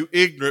not have you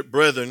ignorant,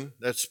 brethren,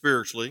 that's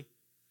spiritually,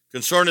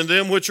 concerning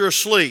them which are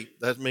asleep,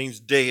 that means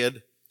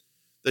dead,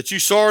 that you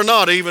sorrow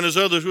not, even as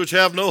others which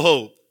have no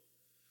hope.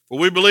 For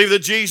we believe that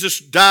Jesus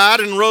died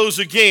and rose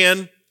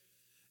again,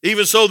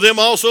 even so them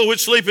also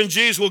which sleep in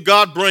Jesus will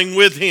God bring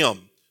with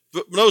him.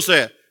 Notice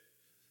that.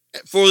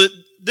 For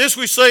this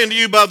we say unto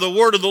you by the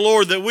word of the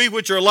Lord, that we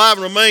which are alive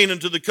and remain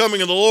unto the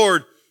coming of the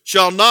Lord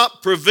shall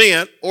not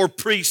prevent or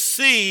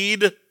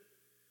precede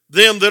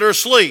them that are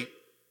asleep.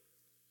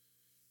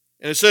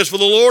 And it says, for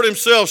the Lord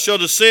himself shall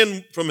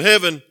descend from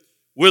heaven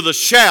with a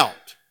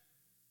shout,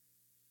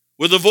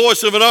 with the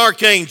voice of an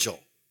archangel,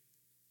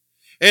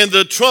 and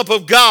the trump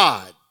of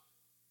God.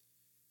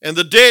 And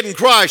the dead in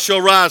Christ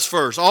shall rise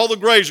first. All the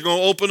graves are going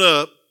to open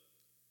up,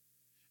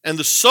 and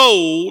the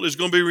soul is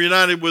going to be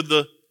reunited with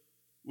the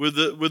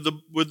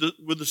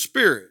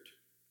spirit.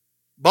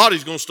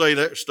 Body's going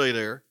to stay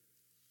there.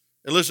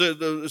 And listen,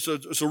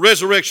 it's a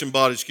resurrection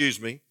body,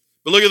 excuse me.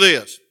 But look at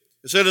this.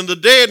 It said, and the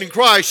dead in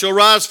Christ shall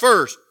rise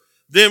first.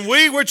 Then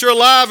we which are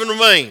alive and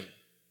remain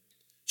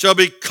shall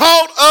be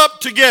caught up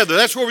together.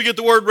 That's where we get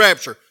the word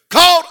rapture.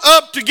 Caught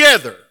up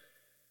together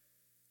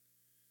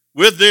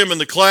with them in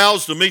the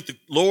clouds to meet the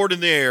Lord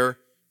in the air.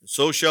 And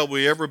so shall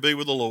we ever be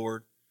with the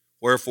Lord.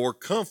 Wherefore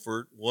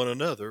comfort one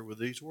another with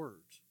these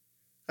words.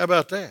 How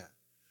about that?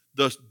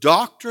 The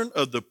doctrine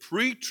of the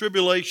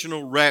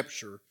pre-tribulational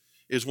rapture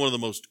is one of the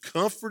most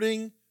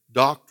comforting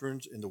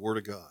doctrines in the Word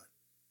of God.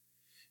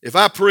 If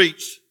I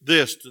preach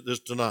this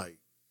tonight,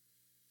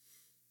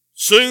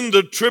 soon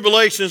the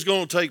tribulation is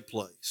going to take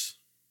place.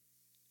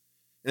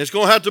 And it's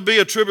going to have to be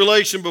a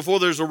tribulation before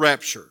there's a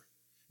rapture.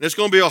 And it's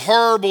going to be a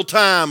horrible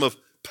time of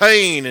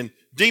pain and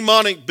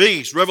demonic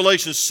beasts.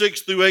 Revelation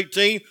 6 through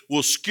 18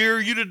 will scare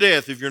you to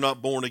death if you're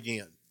not born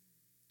again.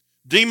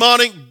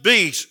 Demonic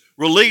beasts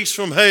released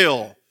from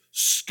hell.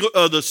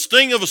 The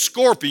sting of a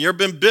scorpion. You ever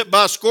been bit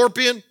by a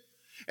scorpion?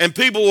 And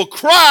people will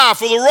cry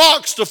for the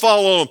rocks to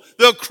fall on them.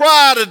 They'll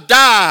cry to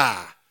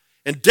die.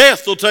 And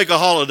death will take a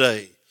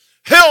holiday.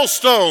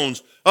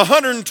 Hailstones,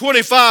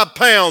 125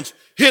 pounds,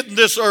 hitting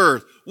this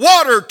earth.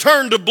 Water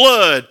turned to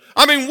blood.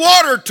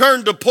 Water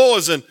turned to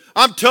poison.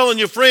 I'm telling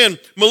you, friend,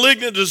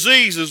 malignant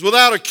diseases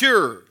without a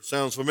cure.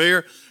 Sounds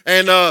familiar?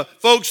 And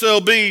folks,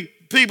 there'll be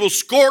people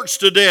scorched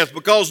to death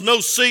because no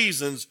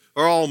seasons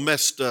are all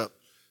messed up.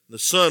 The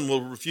sun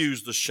will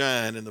refuse to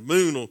shine, and the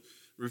moon will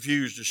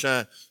refuse to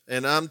shine.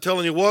 And I'm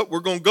telling you what,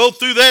 we're going to go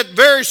through that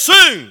very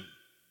soon.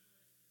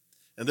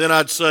 And then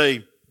I'd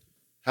say,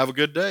 have a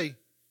good day.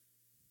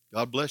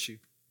 God bless you.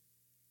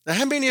 Now,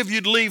 how many of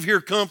you'd leave here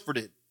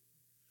comforted?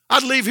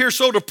 I'd leave here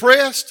so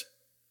depressed.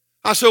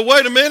 I said,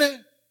 wait a minute.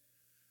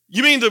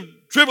 You mean the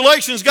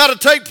tribulation's got to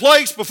take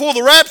place before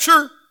the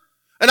rapture?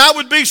 And I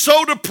would be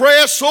so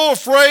depressed, so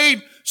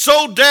afraid,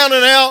 so down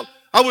and out,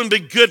 I wouldn't be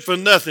good for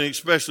nothing,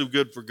 especially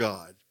good for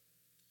God.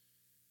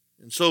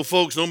 And so,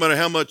 folks, no matter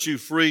how much you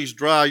freeze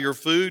dry your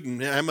food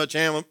and how much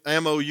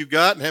ammo you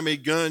got and how many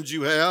guns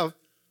you have,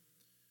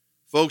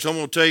 folks, I'm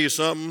going to tell you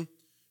something.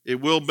 It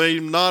will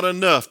be not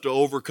enough to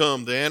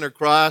overcome the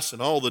Antichrist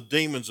and all the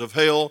demons of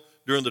hell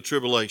during the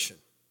tribulation.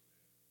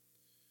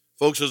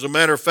 Folks, as a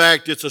matter of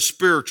fact, it's a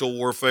spiritual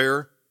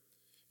warfare.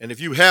 And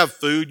if you have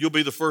food, you'll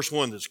be the first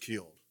one that's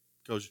killed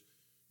because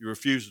you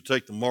refuse to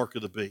take the mark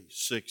of the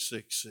beast,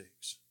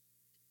 666.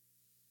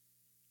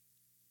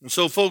 And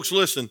so, folks,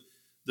 listen.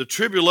 The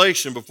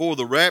tribulation before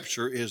the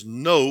rapture is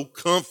no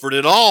comfort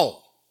at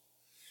all.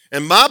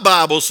 And my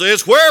Bible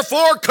says,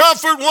 wherefore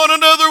comfort one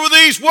another with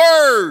these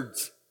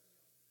words.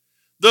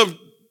 The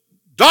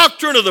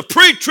doctrine of the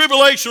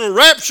pre-tribulational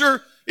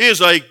rapture is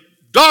a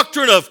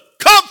doctrine of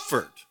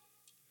comfort.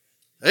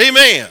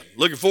 Amen.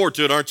 Looking forward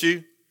to it, aren't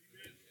you?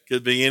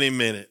 Could be any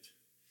minute.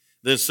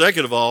 Then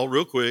second of all,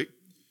 real quick,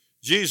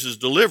 Jesus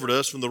delivered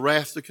us from the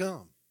wrath to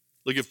come.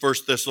 Look at 1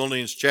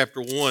 Thessalonians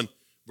chapter 1,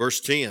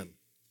 verse 10.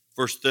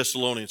 1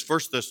 Thessalonians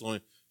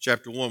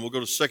chapter 1. We'll go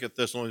to 2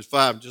 Thessalonians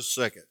 5 in just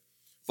a second.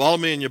 Follow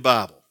me in your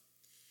Bible.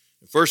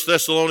 In 1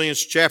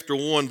 Thessalonians chapter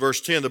 1,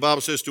 verse 10, the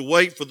Bible says to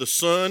wait for the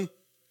Son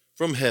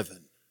from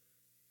heaven.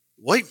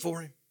 Wait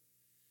for him.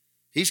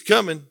 He's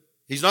coming.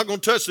 He's not going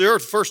to touch the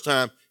earth the first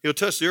time. He'll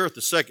touch the earth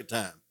the second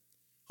time.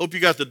 Hope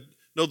you got to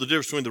know the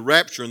difference between the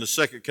rapture and the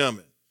second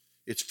coming.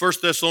 It's 1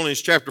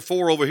 Thessalonians chapter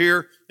 4 over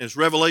here, and it's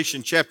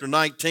Revelation chapter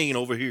 19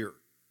 over here.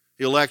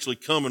 He'll actually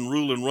come and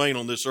rule and reign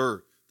on this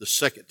earth the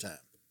second time.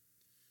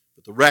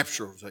 But the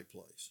rapture will take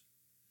place.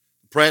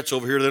 The Pratts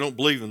over here, they don't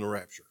believe in the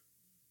rapture.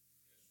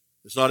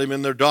 It's not even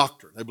in their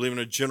doctrine. They believe in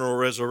a general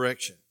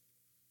resurrection.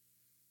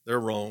 They're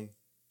wrong.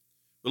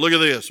 But look at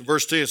this. In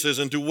verse 10 it says,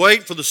 and to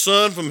wait for the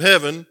Son from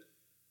heaven,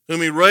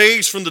 whom he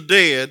raised from the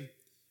dead,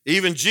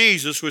 even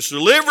Jesus, which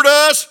delivered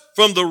us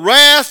from the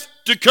wrath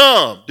to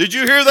come. Did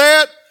you hear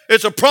that?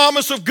 It's a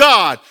promise of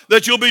God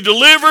that you'll be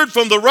delivered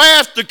from the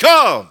wrath to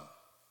come.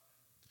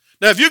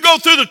 Now, if you go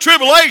through the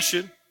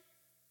tribulation,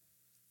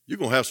 you're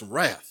going to have some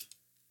wrath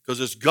because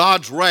it's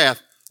God's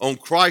wrath on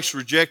Christ's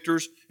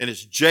rejectors and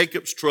it's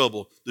Jacob's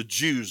trouble, the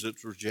Jews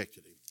that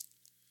rejected him.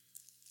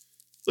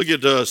 Look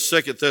at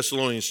 2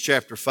 Thessalonians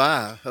chapter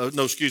 5. 1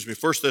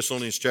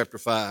 Thessalonians chapter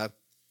 5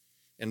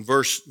 and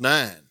verse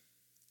 9.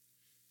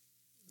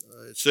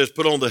 It says,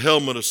 put on the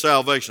helmet of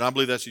salvation. I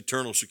believe that's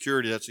eternal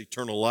security. That's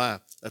eternal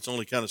life. That's the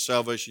only kind of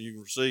salvation you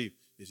can receive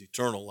is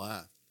eternal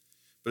life.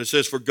 But it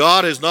says, for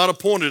God has not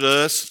appointed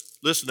us,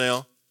 listen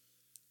now,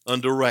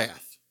 unto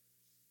wrath,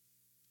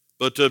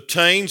 but to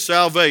obtain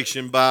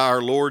salvation by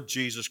our Lord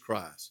Jesus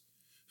Christ,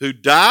 who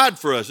died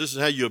for us. This is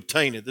how you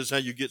obtain it. This is how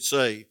you get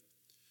saved.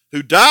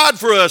 Who died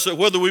for us that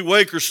whether we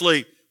wake or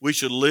sleep, we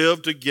should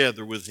live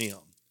together with him.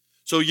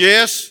 So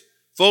yes,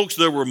 folks,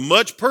 there were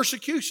much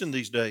persecution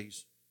these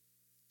days.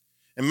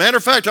 And matter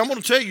of fact, I'm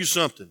going to tell you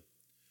something.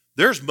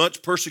 There's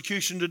much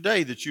persecution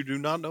today that you do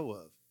not know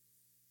of.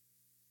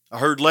 I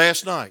heard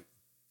last night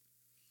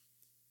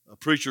a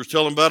preacher was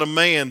telling about a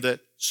man that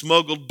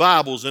smuggled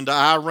Bibles into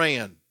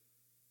Iran.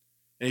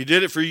 And he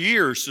did it for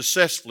years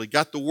successfully,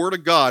 got the Word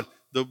of God,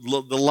 the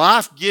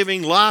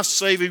life-giving,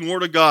 life-saving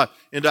Word of God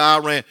into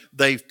Iran.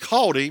 They've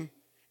caught him,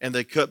 and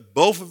they cut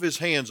both of his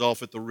hands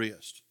off at the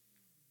wrist.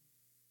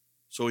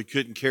 So he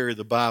couldn't carry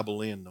the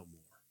Bible in no more.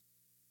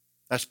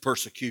 That's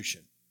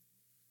persecution.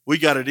 We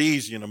got it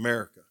easy in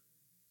America.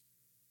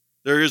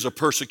 There is a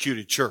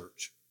persecuted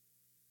church.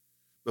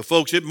 But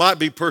folks, it might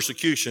be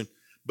persecution,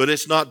 but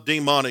it's not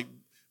demonic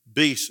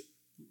beasts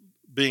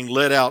being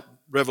let out,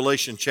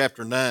 Revelation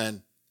chapter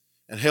 9,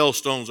 and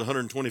hailstones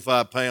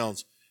 125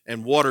 pounds,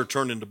 and water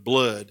turned into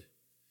blood.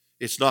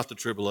 It's not the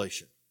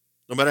tribulation.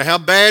 No matter how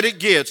bad it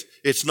gets,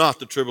 it's not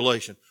the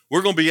tribulation.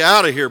 We're going to be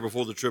out of here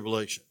before the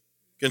tribulation.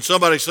 Can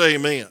somebody say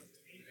amen?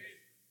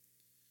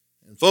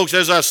 And folks,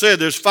 as I said,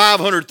 there's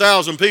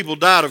 500,000 people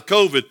died of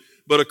COVID,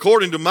 but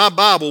according to my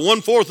Bible,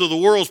 1/4 of the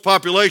world's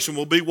population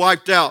will be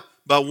wiped out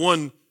by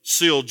one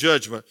seal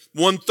judgment.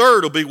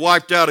 1/3 will be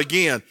wiped out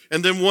again.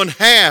 And then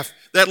 1/2,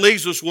 that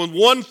leaves us with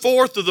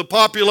 1/4 of the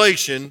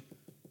population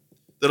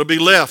that'll be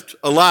left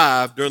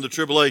alive during the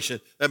tribulation.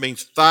 That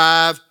means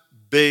 5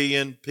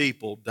 billion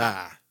people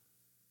die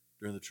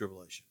during the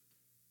tribulation,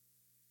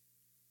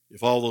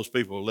 if all those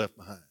people are left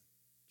behind.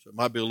 So it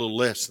might be a little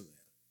less than that.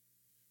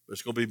 But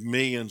it's going to be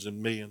millions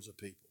and millions of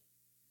people.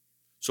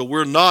 So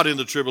we're not in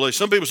the tribulation.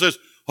 Some people say,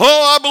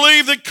 oh, I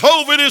believe that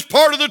COVID is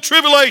part of the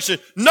tribulation.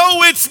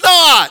 No, it's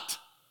not.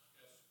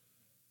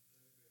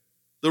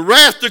 The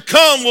wrath to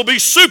come will be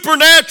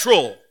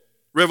supernatural.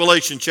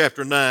 Revelation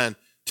chapter 9,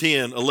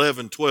 10,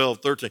 11, 12,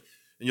 13.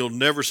 And you'll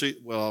never see,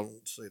 well, I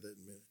won't say that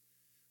in a minute.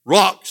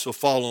 Rocks will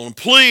fall on them.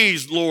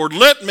 Please, Lord,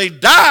 let me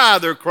die,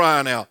 they're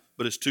crying out.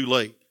 But it's too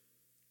late.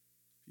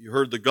 You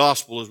heard the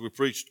gospel as we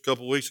preached a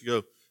couple of weeks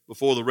ago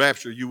before the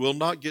rapture. You will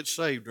not get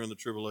saved during the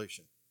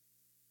tribulation.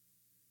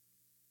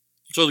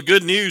 So the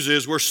good news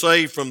is we're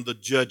saved from the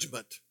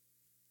judgment,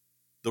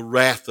 the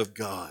wrath of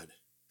God.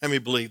 How many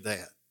believe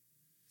that?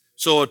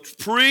 So a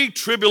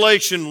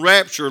pre-tribulation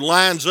rapture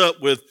lines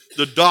up with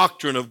the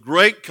doctrine of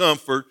great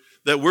comfort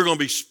that we're going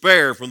to be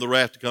spared from the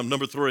wrath to come.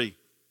 Number three,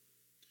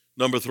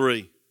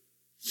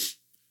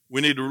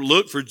 we need to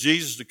look for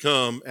Jesus to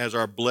come as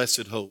our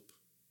blessed hope.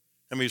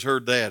 How many's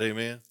heard that?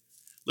 Amen.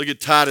 Look at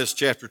Titus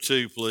chapter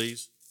 2,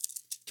 please.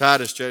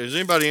 Titus chapter. Is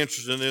anybody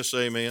interested in this?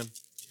 Amen.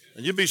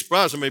 And you'd be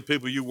surprised how many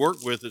people you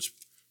work with that's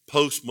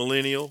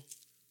post-millennial,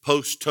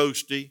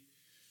 post-toasty,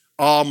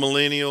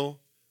 all-millennial,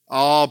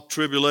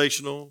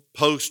 all-tribulational,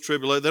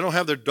 post-tribulation. They don't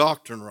have their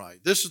doctrine right.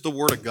 This is the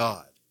Word of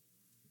God.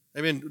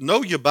 Amen.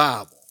 Know your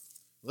Bible.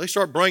 When they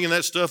start bringing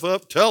that stuff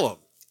up, tell them,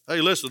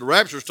 hey, listen, the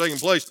rapture's taking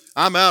place.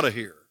 I'm out of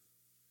here.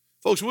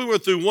 Folks, we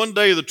went through one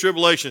day of the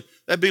tribulation.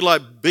 That'd be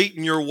like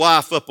beating your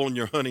wife up on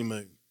your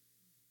honeymoon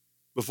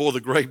before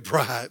the great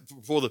bride.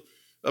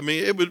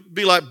 It would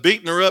be like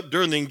beating her up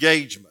during the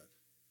engagement.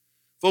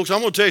 Folks,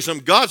 I'm going to tell you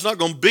something. God's not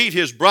going to beat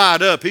his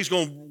bride up. He's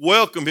going to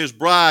welcome his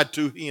bride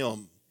to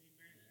him.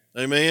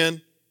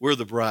 Amen? We're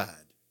the bride.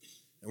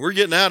 And we're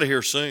getting out of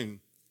here soon.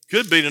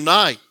 Could be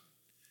tonight.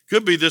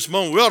 Could be this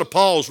moment. We ought to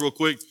pause real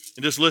quick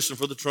and just listen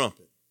for the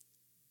trumpet.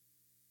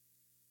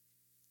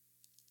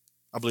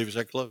 I believe it's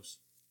that close.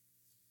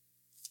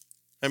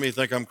 How many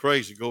think I'm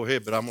crazy? Go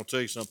ahead, but I'm going to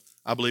tell you something.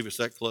 I believe it's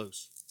that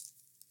close.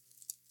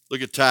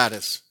 Look at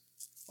Titus.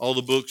 All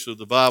the books of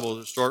the Bible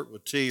that start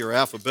with T are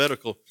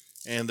alphabetical,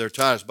 and they're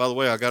Titus. By the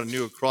way, I got a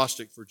new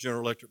acrostic for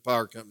General Electric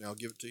Power Company. I'll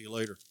give it to you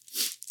later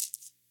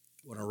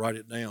when I write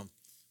it down.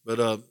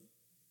 But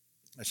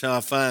that's how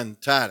I find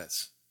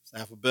Titus. It's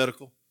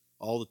alphabetical,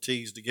 all the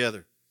T's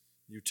together.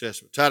 New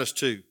Testament. Titus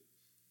 2,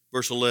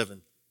 verse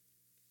 11.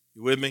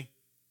 You with me?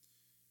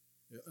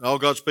 All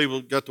God's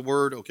people got the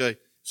word? Okay.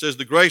 It says,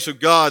 the grace of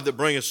God that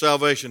bringeth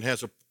salvation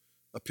has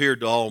appeared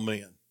to all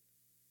men.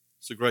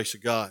 It's the grace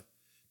of God.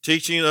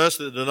 Teaching us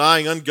that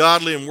denying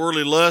ungodly and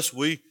worldly lust,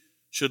 we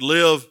should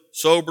live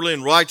soberly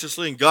and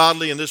righteously and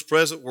godly in this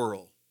present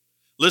world.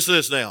 Listen to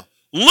this now.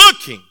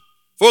 Looking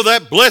for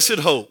that blessed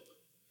hope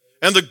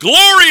and the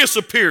glorious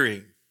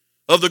appearing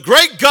of the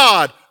great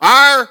God,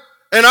 our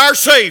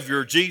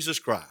Savior, Jesus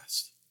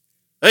Christ.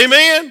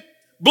 Amen?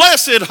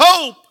 Blessed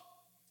hope.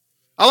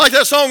 I like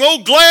that song,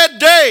 Oh Glad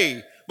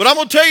Day. But I'm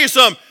going to tell you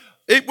something.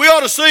 We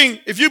ought to sing,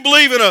 if you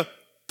believe in a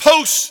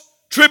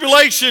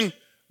post-tribulation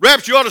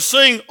rapture, you ought to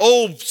sing,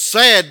 Oh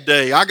Sad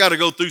Day. I got to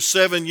go through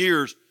 7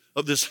 years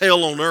of this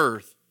hell on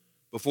earth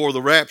before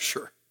the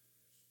rapture.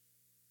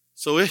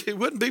 So it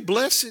wouldn't be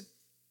blessed.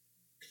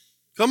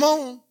 Come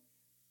on.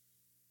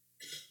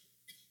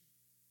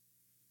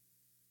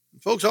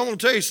 Folks, I want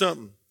to tell you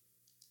something.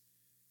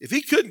 If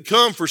he couldn't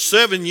come for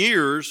 7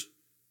 years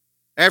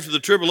after the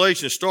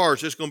tribulation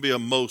starts, it's going to be a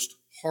most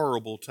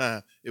horrible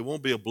time. It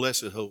won't be a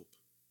blessed hope.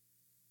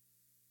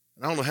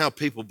 And I don't know how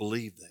people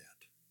believe that.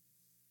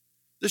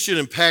 This should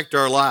impact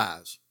our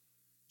lives.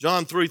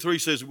 John 3:3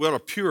 says we ought to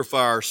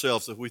purify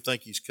ourselves if we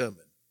think he's coming.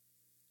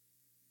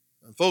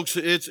 And folks,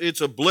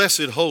 it's a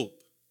blessed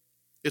hope.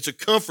 It's a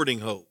comforting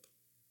hope.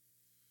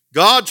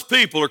 God's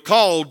people are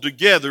called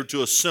together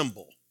to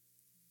assemble.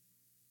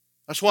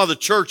 That's why the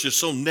church is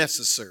so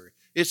necessary.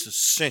 It's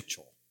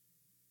essential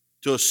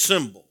to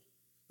assemble,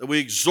 that we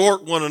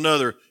exhort one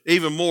another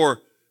even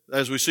more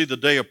as we see the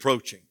day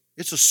approaching.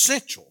 It's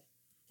essential.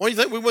 Why do you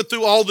think we went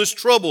through all this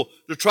trouble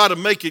to try to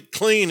make it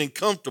clean and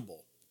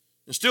comfortable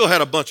and still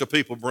had a bunch of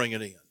people bring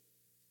it in?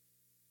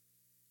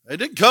 It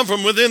didn't come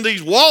from within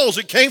these walls.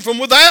 It came from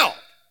without.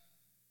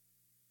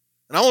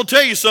 And I want to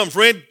tell you something,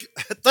 friend.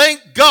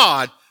 Thank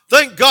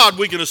God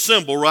we can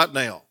assemble right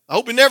now. I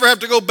hope we never have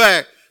to go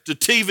back to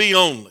TV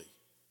only,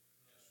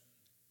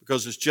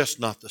 because it's just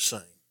not the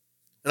same.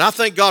 And I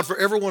thank God for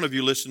every one of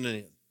you listening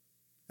in.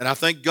 And I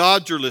thank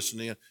God you're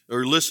listening in,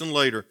 or listen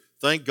later.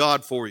 Thank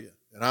God for you.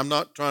 And I'm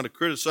not trying to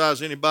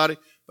criticize anybody,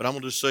 but I'm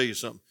going to just say you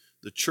something.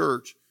 The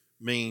church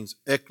means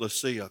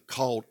ecclesia,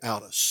 called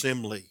out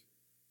assembly.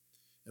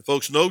 And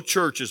folks, no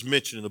church is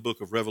mentioned in the book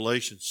of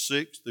Revelation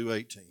 6 through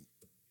 18.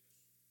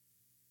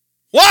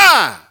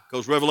 Why?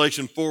 Because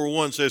Revelation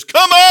 4:1 says,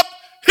 come up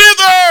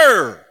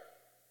hither.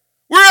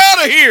 We're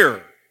out of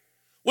here.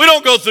 We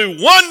don't go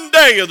through one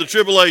day of the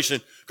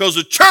tribulation because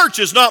the church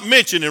is not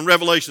mentioned in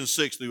Revelation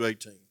 6 through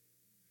 18.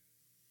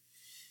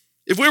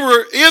 If we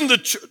were in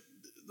the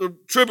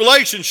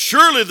tribulation,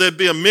 surely there'd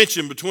be a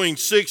mention between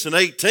 6 and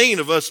 18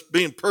 of us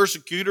being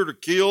persecuted or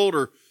killed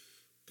or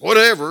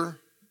whatever.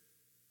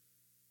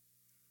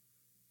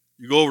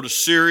 You go over to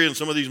Syria and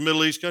some of these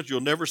Middle East countries,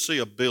 you'll never see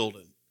a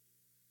building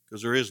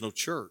because there is no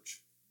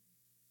church.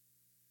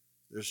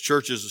 There's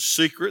churches of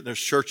secret. There's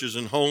churches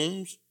in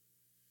homes.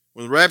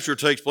 When the rapture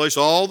takes place,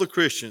 all the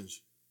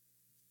Christians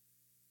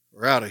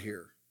are out of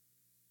here.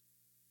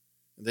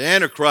 And the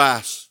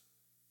Antichrist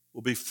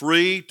will be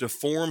free to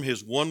form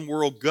his one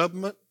world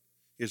government,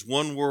 his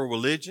one world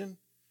religion,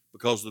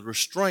 because the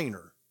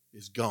restrainer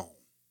is gone.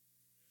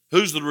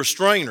 Who's the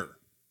restrainer?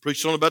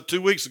 Preached on about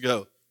 2 weeks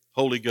ago.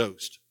 Holy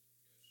Ghost.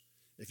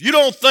 If you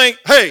don't think,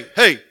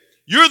 hey,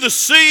 you're the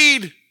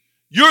seed,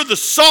 you're the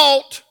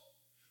salt,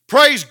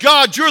 praise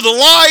God, you're the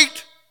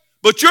light,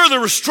 but you're the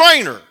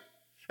restrainer.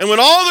 And when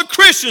all the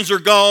Christians are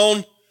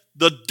gone,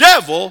 the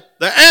devil,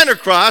 the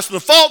Antichrist, and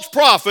the false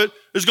prophet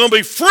is going to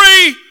be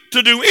free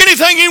to do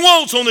anything he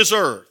wants on this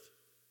earth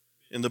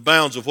in the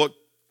bounds of what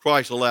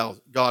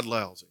God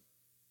allows him.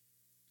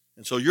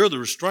 And so you're the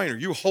restrainer.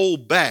 You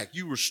hold back,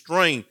 you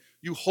restrain,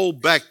 you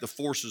hold back the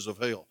forces of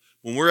hell.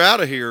 When we're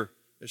out of here,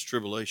 it's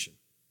tribulation.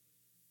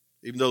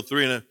 Even though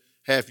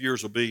 3.5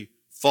 years will be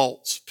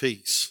false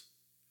peace.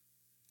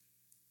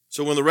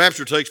 So when the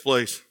rapture takes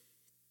place,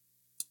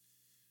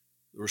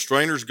 the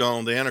restrainer's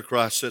gone. The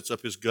Antichrist sets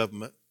up his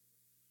government,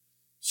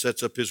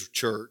 sets up his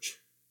church.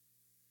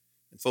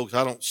 And folks,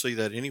 I don't see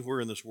that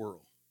anywhere in this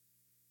world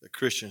that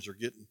Christians are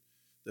getting,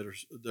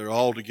 they're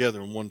all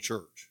together in one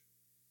church.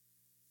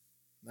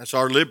 That's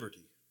our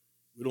liberty.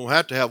 We don't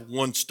have to have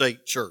one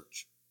state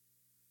church.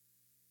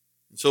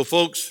 And so,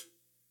 folks,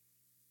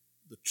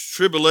 the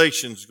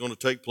tribulation is going to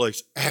take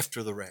place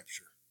after the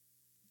rapture.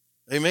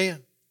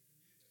 Amen.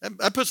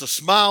 That puts a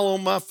smile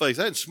on my face.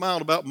 I hadn't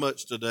smiled about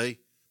much today,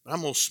 but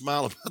I'm going to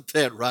smile about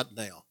that right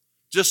now,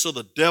 just so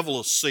the devil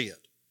will see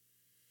it.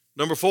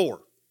 Number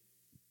four.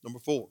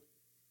 The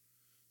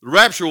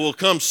rapture will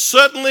come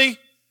suddenly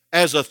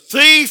as a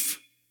thief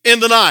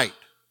in the night.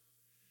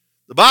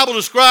 The Bible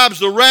describes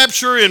the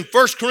rapture in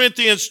 1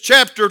 Corinthians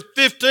chapter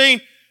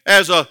 15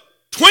 as a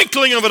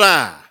twinkling of an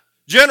eye.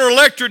 General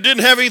Electric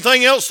didn't have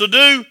anything else to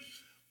do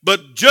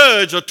but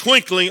judge a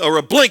twinkling or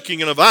a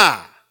blinking of an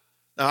eye.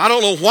 Now, I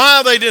don't know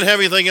why they didn't have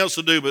anything else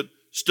to do but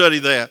study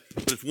that,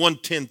 but it's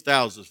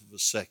 1/10,000th of a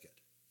second.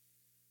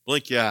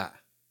 Blink your eye.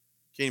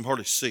 Can't even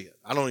hardly see it.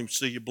 I don't even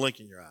see you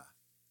blinking your eye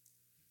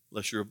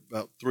unless you're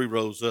about 3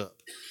 rows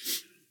up.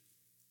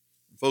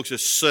 Folks,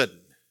 it's sudden.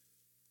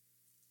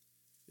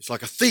 It's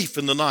like a thief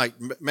in the night.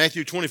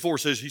 Matthew 24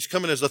 says he's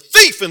coming as a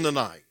thief in the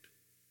night.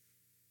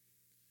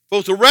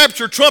 Folks, the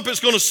rapture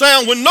trumpet's going to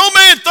sound when no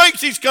man thinks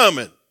he's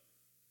coming.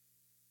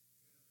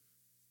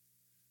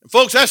 And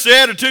folks, that's the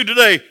attitude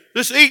today.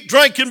 Let's eat,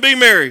 drink, and be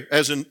merry,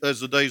 as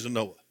the days of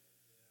Noah.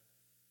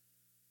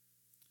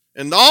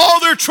 And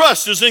all their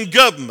trust is in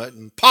government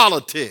and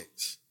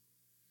politics.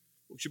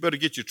 Folks, you better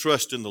get your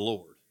trust in the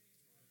Lord.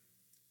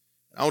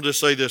 I'll just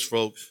say this,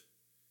 folks.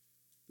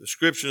 The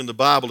scripture in the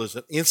Bible is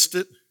an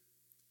instant,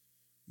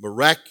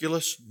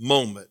 miraculous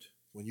moment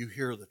when you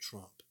hear the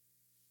trump.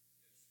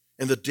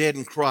 And the dead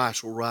in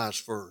Christ will rise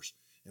first.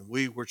 And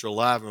we which are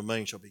alive and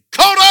remain shall be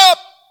caught up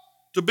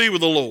to be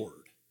with the Lord.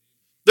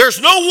 There's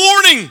no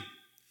warning.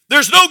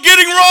 There's no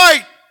getting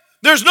right.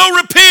 There's no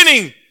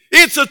repenting.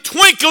 It's a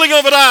twinkling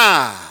of an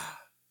eye.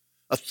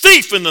 A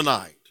thief in the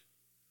night.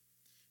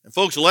 And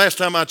folks, the last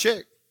time I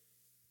checked,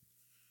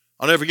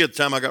 I'll never forget the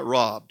time I got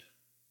robbed.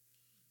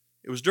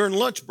 It was during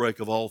lunch break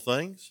of all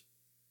things.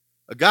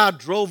 A guy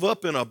drove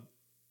up in a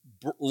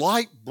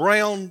light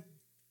brown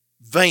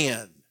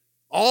van.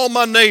 All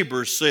my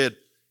neighbors said,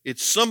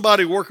 it's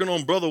somebody working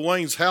on Brother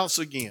Wayne's house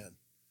again.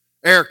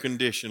 Air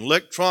conditioning,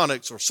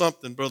 electronics or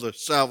something, Brother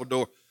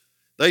Salvador.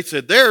 They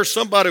said, there's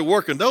somebody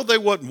working. No, they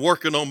wasn't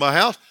working on my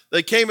house.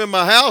 They came in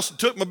my house and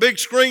took my big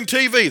screen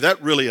TV.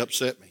 That really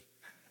upset me.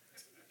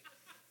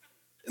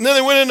 And then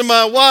they went into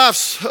my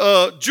wife's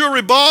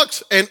jewelry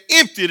box and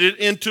emptied it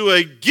into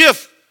a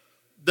gift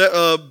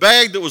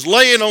bag that was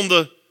laying on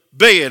the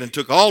bed and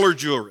took all her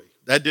jewelry.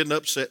 That didn't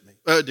upset me.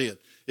 It did.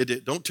 It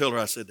did. Don't tell her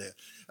I said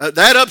that.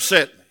 That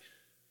upset me.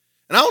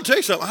 And I will tell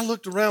you something. I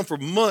looked around for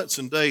months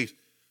and days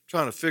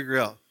trying to figure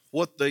out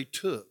what they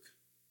took.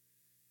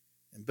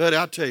 And buddy,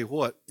 I'll tell you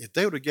what, if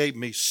they would have gave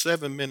me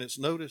 7 minutes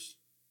notice,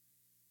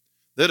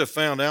 they'd have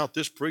found out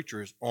this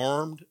preacher is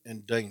armed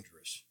and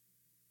dangerous.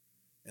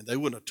 And they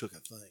wouldn't have took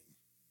a thing.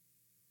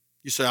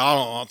 You say, I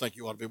don't think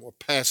you ought to be more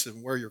passive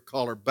and wear your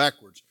collar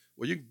backwards.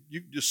 Well, you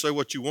just say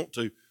what you want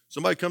to.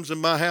 Somebody comes in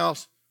my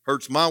house,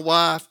 hurts my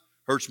wife,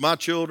 hurts my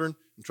children,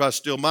 and tries to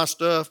steal my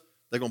stuff,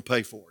 they're going to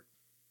pay for it.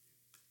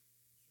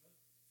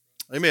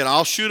 Amen.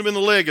 I'll shoot them in the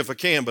leg if I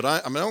can, but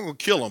I'm not going to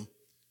kill them.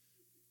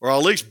 Or I'll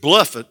at least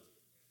bluff it.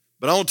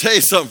 But I want to tell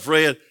you something,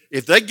 Fred.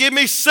 If they give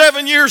me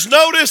 7 years'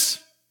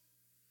 notice,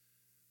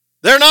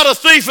 they're not a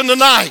thief in the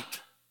night.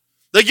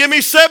 They give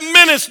me 7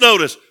 minutes'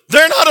 notice.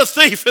 They're not a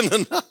thief in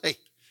the night.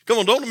 Come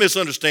on, don't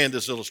misunderstand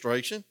this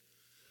illustration.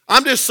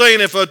 I'm just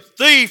saying if a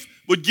thief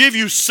would give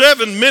you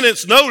 7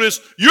 minutes' notice,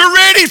 you're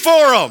ready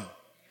for them.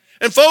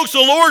 And folks, the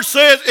Lord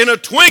said in a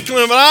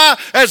twinkling of an eye,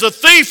 as a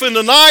thief in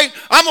the night,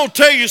 I'm going to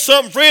tell you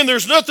something, friend,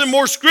 there's nothing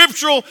more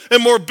scriptural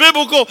and more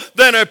biblical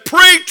than a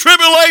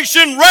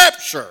pre-tribulation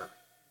rapture.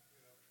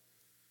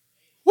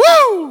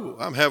 Woo!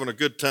 I'm having a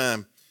good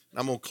time.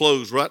 I'm going to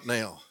close right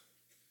now.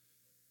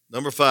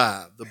 Number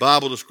 5, the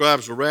Bible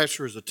describes the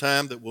rapture as a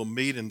time that we'll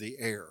meet in the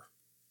air.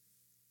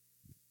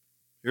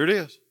 Here it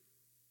is.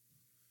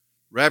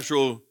 Rapture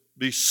will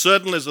be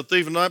sudden as a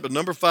thief in the night, but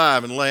number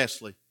 5, and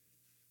lastly,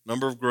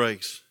 number of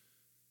grace.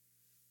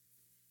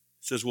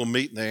 It says we'll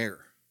meet in the air.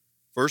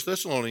 1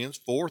 Thessalonians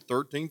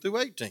 4:13 through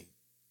 18.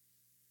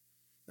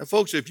 Now,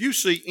 folks, if you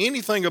see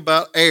anything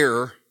about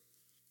air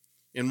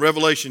in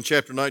Revelation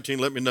chapter 19,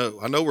 let me know.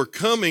 I know we're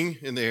coming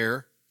in the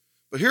air,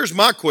 but here's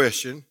my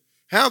question.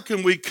 How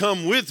can we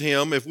come with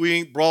him if we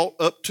ain't brought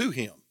up to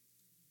him?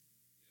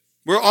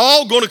 We're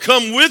all going to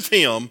come with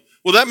him.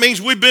 Well, that means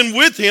we've been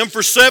with him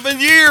for 7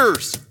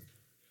 years.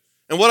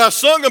 And what I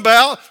sung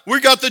about, we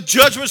got the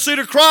judgment seat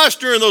of Christ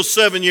during those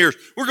 7 years.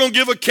 We're going to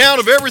give account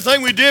of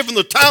everything we did from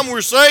the time we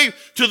were saved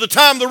to the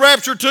time the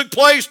rapture took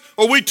place,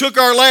 or we took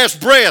our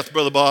last breath,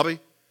 Brother Bobby.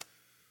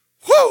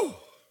 Whew!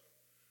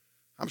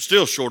 I'm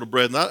still short of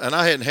breath, and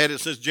I hadn't had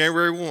it since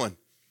January 1.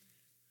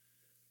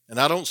 And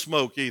I don't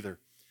smoke either.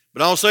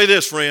 But I'll say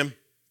this, friend.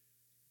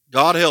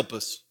 God help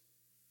us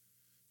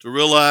to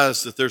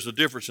realize that there's a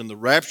difference in the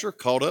rapture,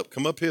 caught up,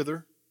 come up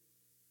hither,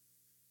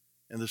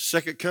 and the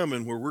second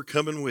coming where we're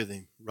coming with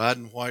him,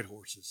 riding white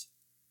horses.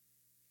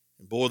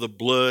 And boy, the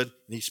blood,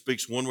 and he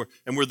speaks one word.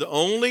 And we're the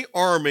only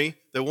army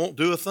that won't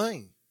do a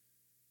thing.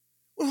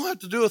 We don't have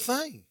to do a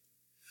thing.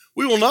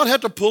 We will not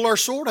have to pull our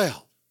sword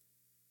out.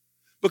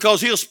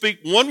 Because he'll speak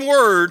one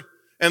word,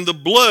 and the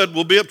blood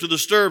will be up to the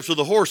stirrups of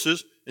the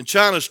horses. And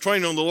China's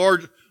training on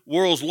the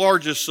world's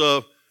largest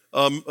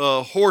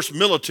horse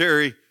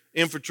military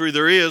infantry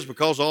there is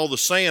because of all the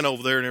sand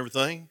over there and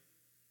everything.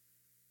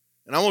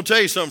 And I want to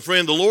tell you something,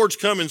 friend. The Lord's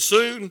coming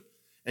soon,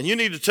 and you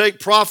need to take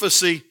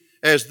prophecy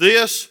as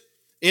this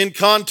in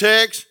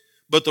context.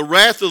 But the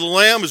wrath of the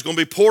Lamb is going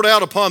to be poured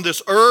out upon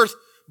this earth,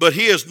 but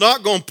he is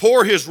not going to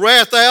pour his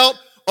wrath out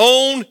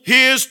on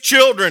his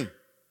children.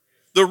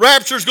 The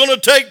rapture is going to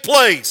take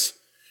place.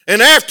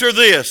 And after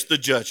this, the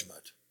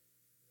judgment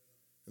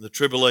and the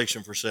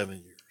tribulation for 7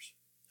 years.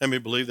 How many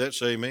believe that?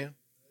 Say amen.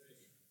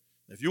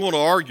 If you want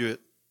to argue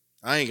it,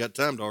 I ain't got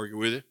time to argue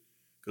with you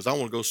because I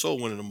want to go soul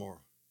winning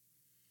tomorrow.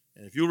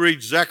 And if you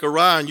read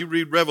Zechariah and you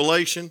read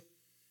Revelation,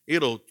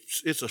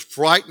 it's a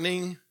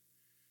frightening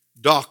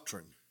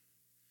doctrine.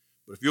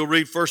 But if you'll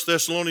read 1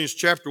 Thessalonians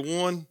chapter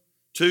 1,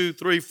 2,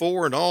 3,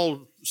 4, and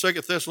all 2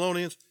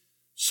 Thessalonians,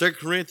 2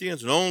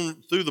 Corinthians, and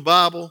on through the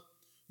Bible,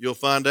 you'll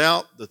find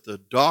out that the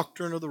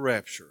doctrine of the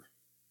rapture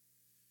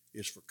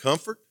is for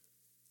comfort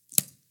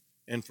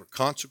and for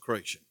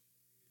consecration.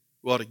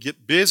 We ought to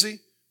get busy,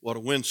 we ought to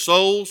win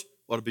souls,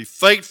 we ought to be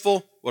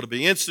faithful, we ought to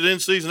be instant in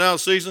season, out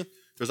of season,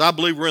 because I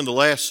believe we're in the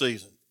last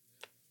season.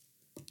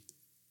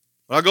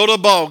 When I go to a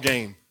ball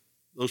game,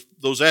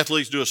 those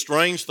athletes do a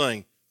strange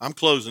thing. I'm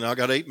closing now. I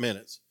got 8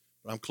 minutes,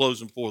 but I'm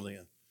closing before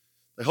then.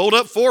 They hold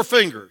up 4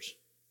 fingers.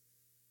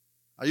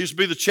 I used to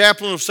be the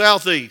chaplain of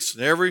Southeast,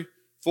 and every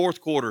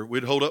fourth quarter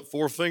we'd hold up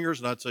 4 fingers,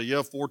 and I'd say,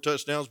 yeah, 4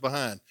 touchdowns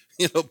behind.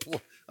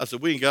 I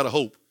said, we ain't got a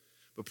hope.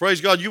 But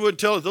praise God, you wouldn't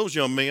tell it those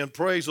young men.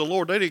 Praise the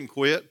Lord, they didn't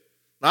quit.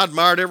 And I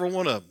admired every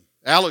one of them.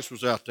 Alex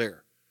was out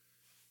there.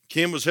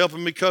 Kim was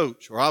helping me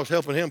coach, or I was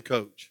helping him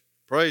coach.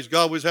 Praise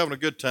God, we was having a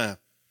good time.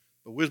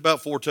 But we was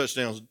about 4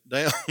 touchdowns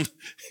down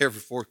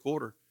every fourth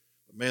quarter.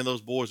 But man,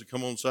 those boys that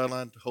come on the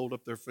sideline to hold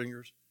up their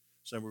fingers,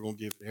 saying we're going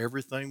to give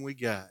everything we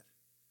got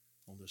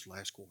on this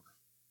last quarter.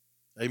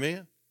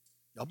 Amen?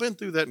 Y'all been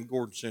through that in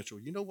Gordon Central.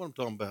 You know what I'm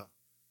talking about.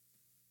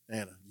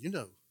 Anna, you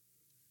know.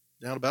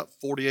 Down about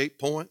 48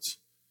 points.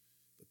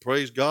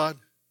 praise God,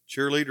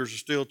 cheerleaders are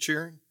still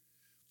cheering.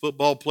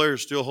 Football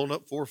players still holding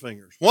up 4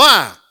 fingers.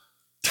 Why?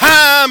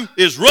 Time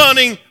is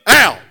running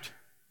out.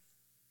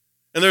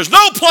 And there's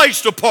no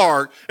place to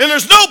park, and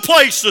there's no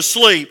place to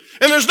sleep,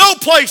 and there's no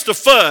place to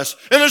fuss,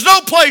 and there's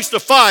no place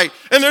to fight,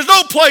 and there's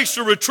no place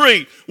to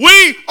retreat.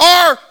 We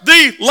are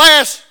the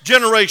last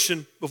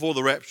generation before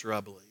the rapture,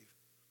 I believe.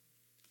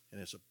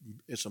 And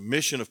it's a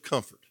mission of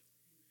comfort.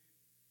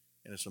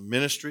 And it's a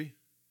ministry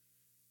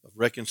of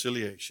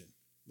reconciliation.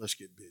 Let's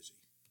get busy.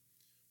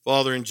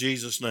 Father, in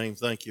Jesus' name,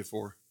 thank you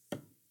for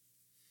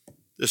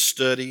this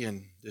study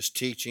and this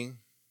teaching.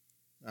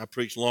 I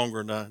preached longer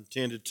than I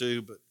intended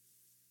to, but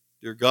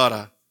dear God,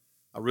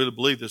 I really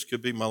believe this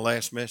could be my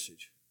last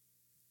message.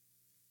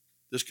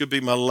 This could be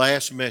my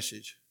last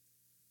message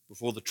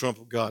before the trump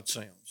of God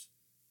sounds.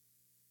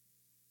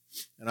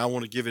 And I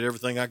want to give it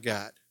everything I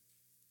got.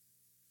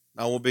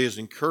 I want to be as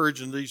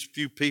encouraging to these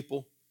few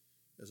people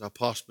as I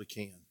possibly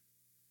can.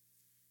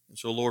 And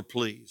so, Lord,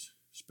 please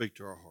speak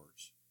to our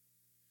hearts.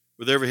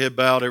 With every head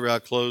bowed, every eye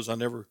closed, I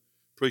never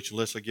preach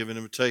unless I give an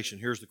invitation.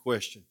 Here's the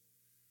question.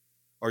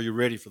 Are you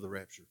ready for the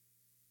rapture?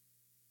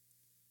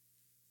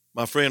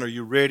 My friend, are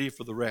you ready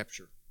for the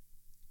rapture?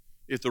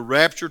 If the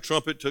rapture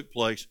trumpet took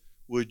place,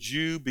 would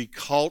you be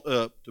caught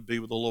up to be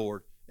with the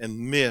Lord and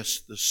miss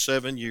the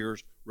 7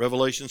 years,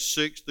 Revelation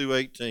 6 through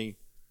 18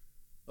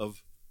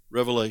 of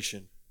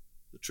Revelation,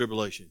 the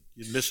tribulation?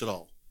 You'd miss it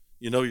all.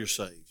 You know you're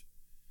saved.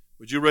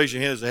 Would you raise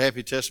your hand as a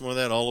happy testimony of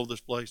that all over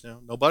this place now?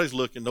 Nobody's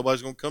looking.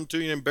 Nobody's going to come to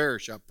you and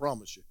embarrass you, I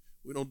promise you.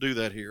 We don't do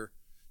that here.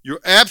 You're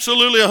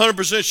absolutely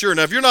 100% sure.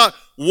 Now, if you're not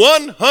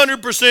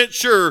 100%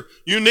 sure,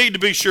 you need to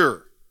be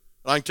sure.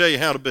 I can tell you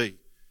how to be.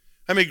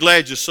 How many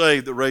glad you're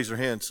saved that raise their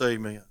hand and say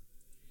amen?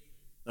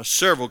 Now,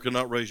 several could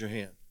not raise your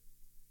hand.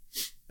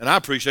 And I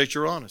appreciate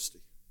your honesty.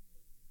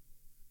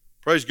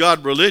 Praise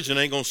God, religion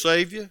ain't going to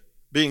save you.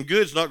 Being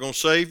good is not going to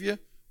save you.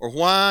 Or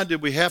why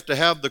did we have to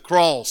have the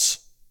cross?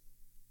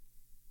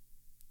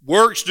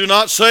 Works do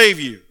not save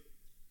you.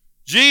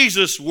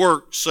 Jesus'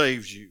 work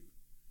saves you.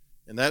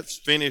 And that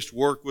finished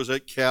work was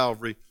at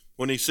Calvary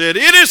when he said,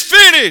 "It is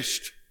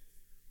finished."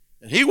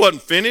 And he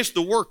wasn't finished,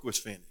 the work was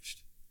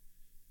finished.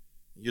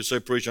 You say,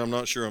 "Preacher, I'm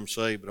not sure I'm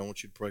saved, but I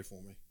want you to pray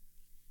for me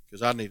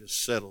because I need to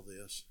settle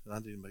this and I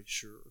need to make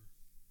sure.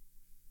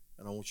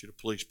 And I want you to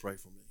please pray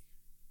for me."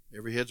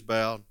 Every head's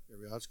bowed,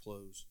 every eye's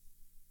closed.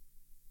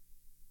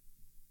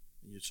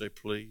 And you'd say,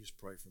 "Please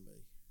pray for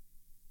me."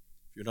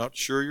 If you're not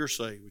sure you're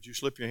saved, would you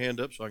slip your hand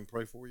up so I can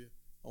pray for you?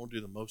 I want to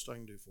do the most I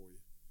can do for you.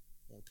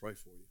 I want to pray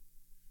for you.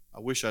 I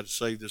wish I'd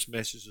saved this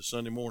message this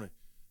Sunday morning.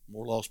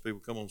 More lost people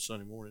come on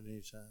Sunday morning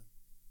anytime.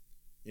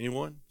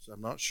 Anyone? So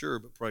I'm not sure,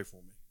 but pray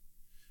for me.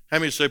 How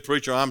many say,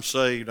 "Preacher, I'm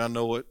saved. I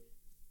know it.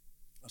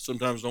 I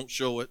sometimes don't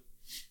show it.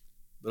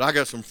 But I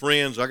got some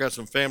friends, I got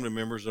some family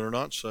members that are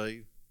not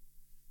saved.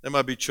 They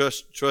might be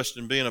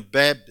trusting being a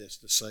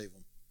Baptist to save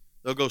them.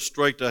 They'll go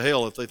straight to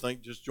hell if they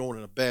think just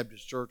joining a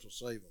Baptist church will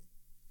save them."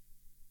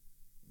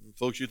 And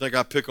folks, you think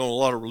I pick on a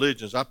lot of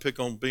religions. I pick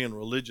on being a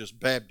religious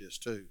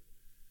Baptist too,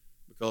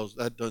 because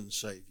that doesn't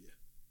save you.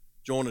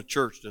 Join a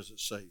church doesn't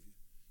save you.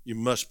 You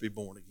must be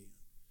born again.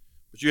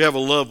 But you have a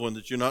loved one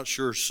that you're not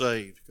sure is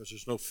saved because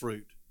there's no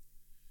fruit.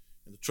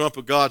 And the trump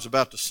of God's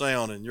about to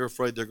sound, and you're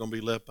afraid they're going to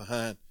be left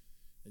behind.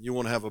 And you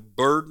want to have a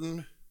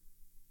burden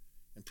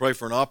and pray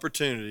for an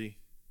opportunity.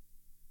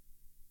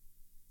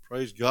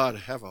 Praise God,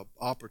 have an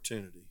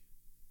opportunity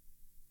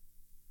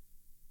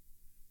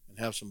and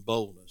have some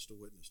boldness to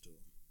witness to them.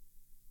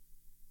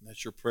 And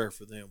that's your prayer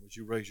for them. Would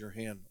you raise your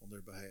hand on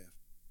their behalf?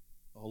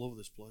 All over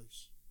this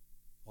place.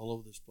 All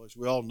over this place.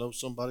 We all know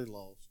somebody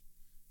lost.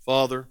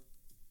 Father,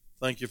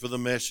 thank you for the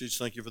message.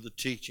 Thank you for the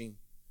teaching.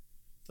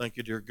 Thank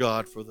you, dear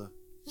God, for the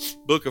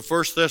book of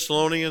 1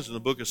 Thessalonians and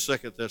the book of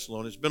 2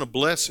 Thessalonians. It's been a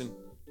blessing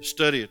to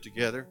study it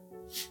together.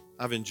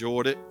 I've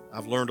enjoyed it.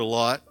 I've learned a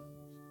lot.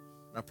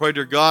 And I pray,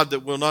 dear God,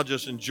 that we'll not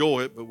just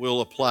enjoy it, but we'll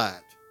apply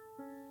it.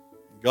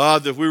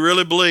 God, that we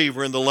really believe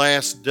we're in the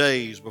last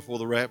days before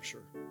the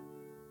rapture.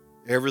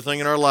 Everything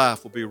in our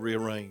life will be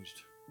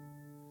rearranged.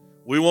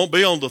 We won't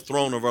be on the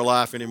throne of our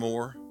life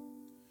anymore.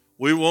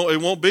 It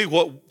won't be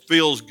what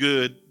feels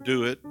good,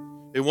 do it.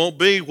 It won't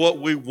be what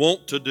we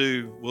want to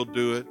do, we'll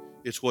do it.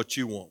 It's what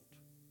you want.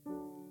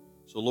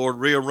 So, Lord,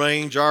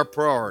 rearrange our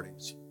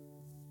priorities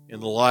in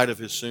the light of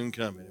his soon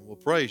coming. And we'll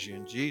praise you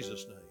in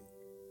Jesus'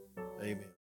 name. Amen.